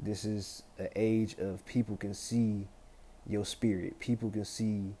 This is an age of people can see your spirit. People can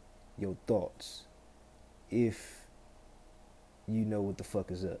see your thoughts if you know what the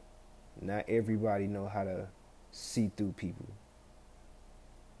fuck is up. Not everybody know how to see through people.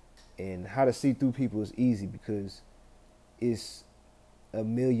 And how to see through people is easy because it's a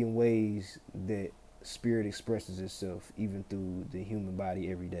million ways that spirit expresses itself even through the human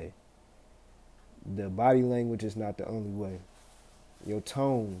body every day. The body language is not the only way. Your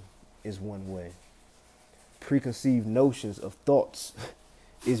tone is one way. Preconceived notions of thoughts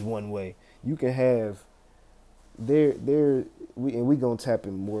is one way. You can have we gonna tap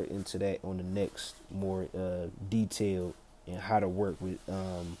in more into that on the next more detailed and how to work with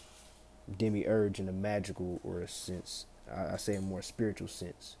demiurge in a magical or a sense. I say a more spiritual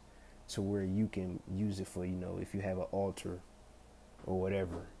sense, to where you can use it for, if you have an altar or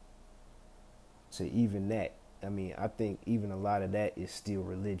whatever. To even that, I think even a lot of that is still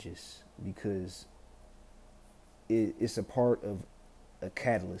religious, because it's a part of a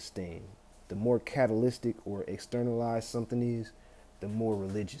catalyst thing. The more catalytic or externalized something is, the more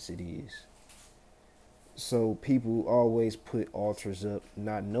religious it is. So people always put altars up,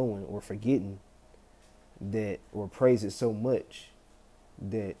 not knowing or forgetting that, or praise it so much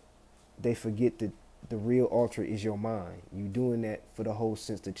that they forget that the real altar is your mind. You doing that for the whole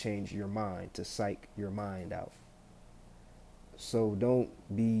sense to change your mind, to psych your mind out. So don't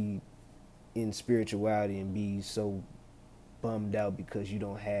be in spirituality and be so bummed out because you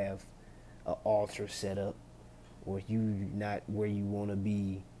don't have an altar set up, or you not where you want to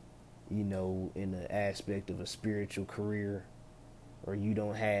be, in the aspect of a spiritual career, or you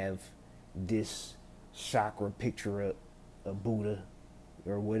don't have this chakra picture up, a Buddha,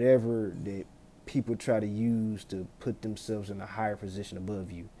 or whatever that people try to use to put themselves in a higher position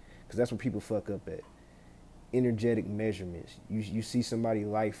above you. Because that's what people fuck up at. Energetic measurements. You see somebody's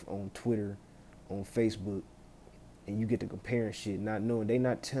life on Twitter, on Facebook, and you get to comparing shit, not knowing. They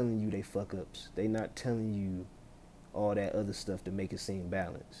not telling you they fuck ups. They not telling you all that other stuff to make it seem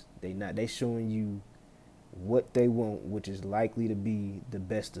balanced. They showing you what they want, which is likely to be the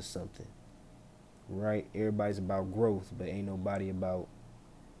best of something. Right? Everybody's about growth, but ain't nobody about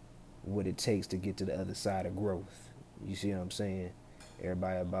what it takes to get to the other side of growth. You see what I'm saying?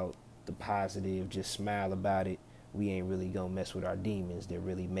 Everybody about the positive, just smile about it. We ain't really gonna mess with our demons that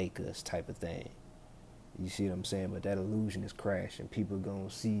really make us, type of thing. You see what I'm saying? But that illusion is crashing. People gonna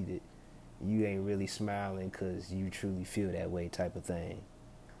see that you ain't really smiling because you truly feel that way, type of thing.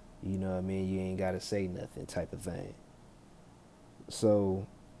 You know what I mean? You ain't gotta say nothing, type of thing. So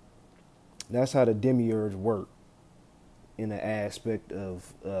That's how the demiurge work in an aspect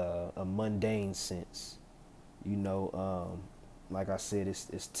of a mundane sense. You know, like I said,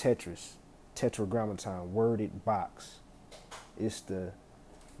 it's tetragrammaton, worded box. It's the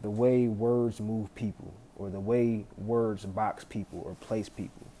way words move people, or the way words box people or place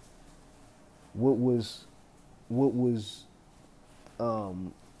people. What was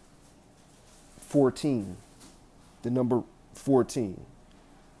 14, the number 14,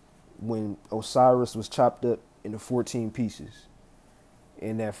 when Osiris was chopped up into 14 pieces,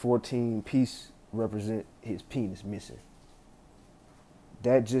 and that 14 piece represent his penis missing?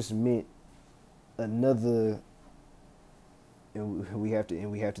 That just meant another, and we have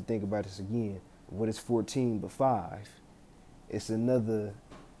to think about this again. What is 14 but 5? It's another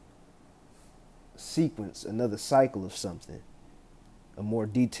sequence, another cycle of something, a more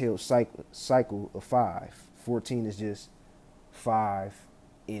detailed cycle of 5. 14 is just 5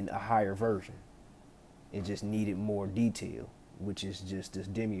 in a higher version. It just needed more detail, which is just this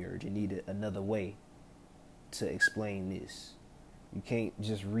demiurge. It needed another way to explain this. You can't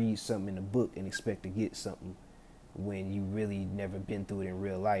just read something in a book and expect to get something when you really never been through it in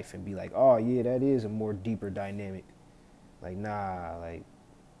real life and be like, oh yeah, that is a more deeper dynamic. Like, nah, like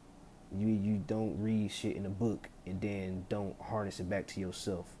you don't read shit in a book and then don't harness it back to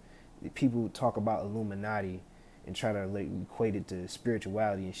yourself. People talk about Illuminati and try to equate it to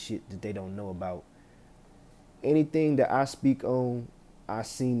spirituality and shit that they don't know about. Anything that I speak on, I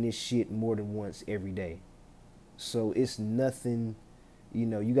seen this shit more than once every day. So it's nothing,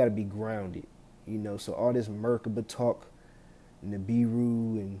 you got to be grounded, so all this Merkaba talk,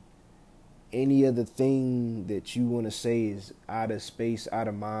 Nibiru, and any other thing that you want to say is out of space, out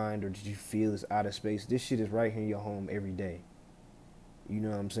of mind, or that you feel is out of space, this shit is right here in your home every day. You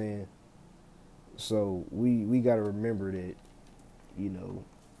know what I'm saying? So we got to remember that,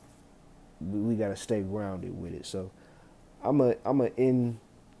 we got to stay grounded with it. So I'm gonna end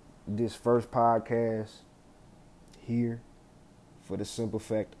this first podcast here for the simple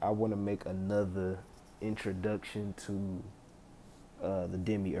fact I want to make another introduction to the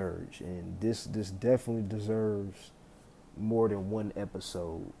demiurge, and this definitely deserves more than one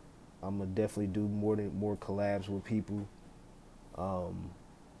episode. I'm gonna definitely do more collabs with people,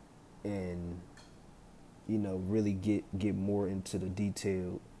 and really get more into the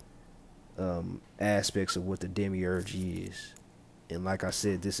detailed aspects of what the demiurge is. And like I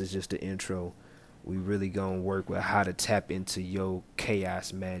said, this is just the intro. We really gonna work with how to tap into your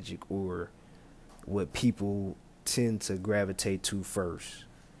chaos magic, or what people tend to gravitate to first.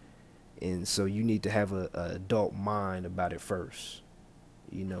 And so you need to have a adult mind about it first.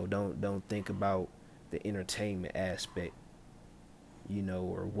 Don't think about the entertainment aspect,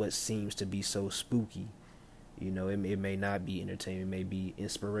 or what seems to be so spooky. It may not be entertainment, it may be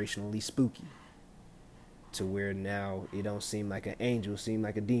inspirationally spooky, to where now it don't seem like an angel, seem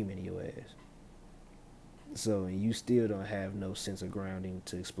like a demon in your ass. So, and you still don't have no sense of grounding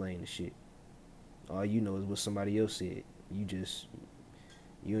to explain the shit. All you know is what somebody else said. You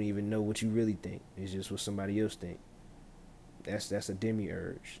don't even know what you really think. It's just what somebody else think. That's a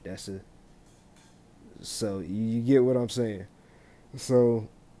demiurge. So you get what I'm saying. So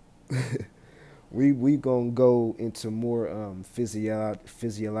we gonna go into more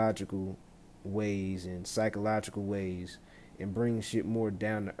physiological ways and psychological ways, and bring shit more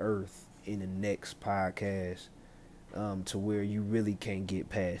down to earth in the next podcast, to where you really can't get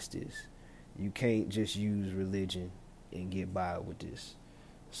past this. You can't just use religion and get by with this.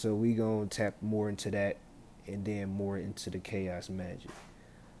 So we gonna tap more into that, and then more into the chaos magic.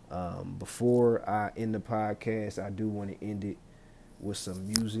 Before I end the podcast, I do want to end it with some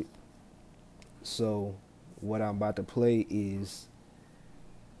music. So what I'm about to play is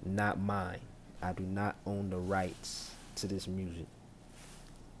not mine. I do not own the rights to this music.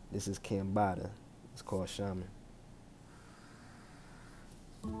 This is Kambada. It's called Shaman.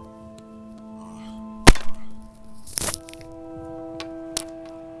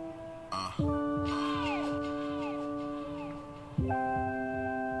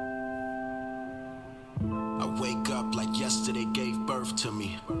 I wake up like yesterday gave birth to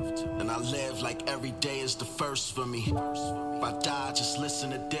me, and I live like every day is the first for me. If I die, just listen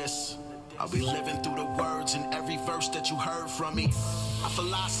to this. I'll be living through the words in every verse that you heard from me. I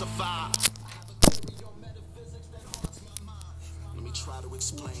philosophize. Let me try to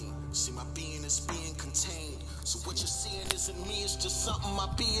explain. See, my being is being contained. So what you're seeing isn't me, it's just something my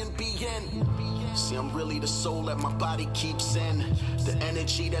being be in. See, I'm really the soul that my body keeps in. The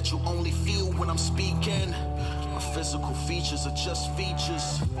energy that you only feel when I'm speaking. My physical features are just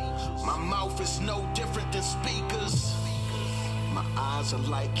features. My mouth is no different than speakers. My eyes are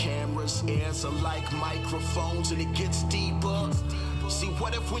like cameras, ears are like microphones, and it gets deeper. See,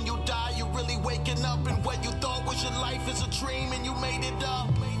 what if when you die, you're really waking up, and what you thought was your life is a dream, and you made it up?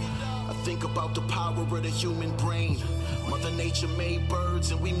 I think about the power of the human brain. Mother Nature made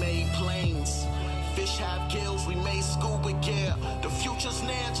birds, and we made planes. Fish have gills, we made scuba gear. The future's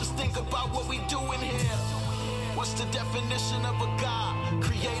near, just think about what we doing here. What's the definition of a God?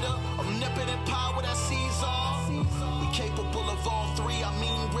 Creator, omnipotent power that sees all. We capable of all three, I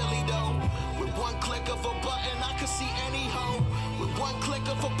mean really though. With one click of a button, I can see any hoe. With one click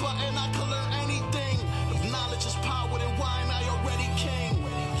of a button, I can learn anything. If knowledge is power, then why am I already king?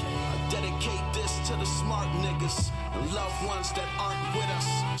 I dedicate this to the smart niggas, the loved ones that aren't with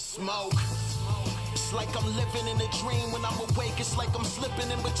us. Smoke. It's like I'm living in a dream. When I'm awake, it's like I'm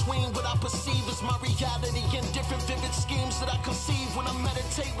slipping in between what I perceive as my reality and different vivid schemes that I conceive when I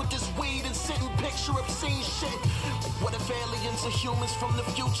meditate with this weed and sit and picture obscene shit. Like what if aliens are humans from the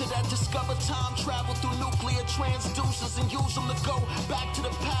future that discover time travel through nuclear transducers and use them to go back to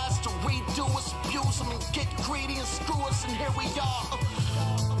the past to redo us, abuse them and get greedy and screw us, and here we are.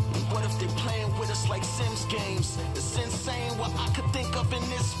 What if they playing with us like Sims games? It's insane what I could think of in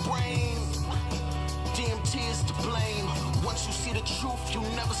this brain. DMT is to blame. Once you see the truth, you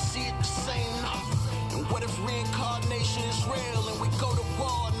never see it the same. And what if reincarnation is real and we go to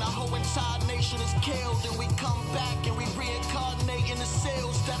war and our whole entire nation is killed, and we come back and we reincarnate in the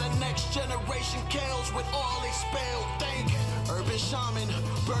cells that a next generation kills with all they spell. Think urban shaman,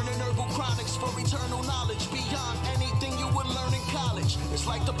 burning herbal chronics for eternal knowledge beyond anything you would learn in college. It's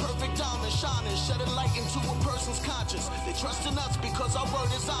like the perfect diamond shining, shedding light into a person's conscience. They trust in us because our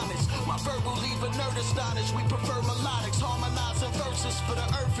word is honest. My verbal leave a nerd astonished. We prefer melodics, harmonizing verses for the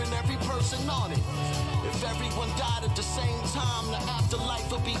earth and every person on it. If everyone died at the same time, the afterlife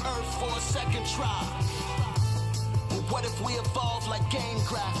would be earth for a second try. But what if we evolve like game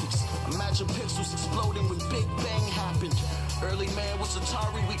graphics? Imagine pixels exploding when Big Bang happened. Early man was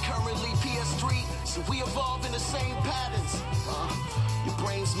Atari, we currently PS3, so we evolve in the same patterns. Your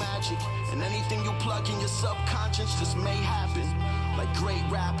brain's magic, and anything you plug in your subconscious just may happen. Like great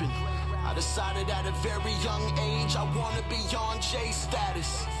rapping, I decided at a very young age I wanna be on J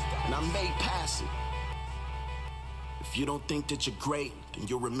status, and I may pass it. If you don't think that you're great, then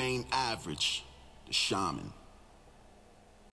you'll remain average. The shaman.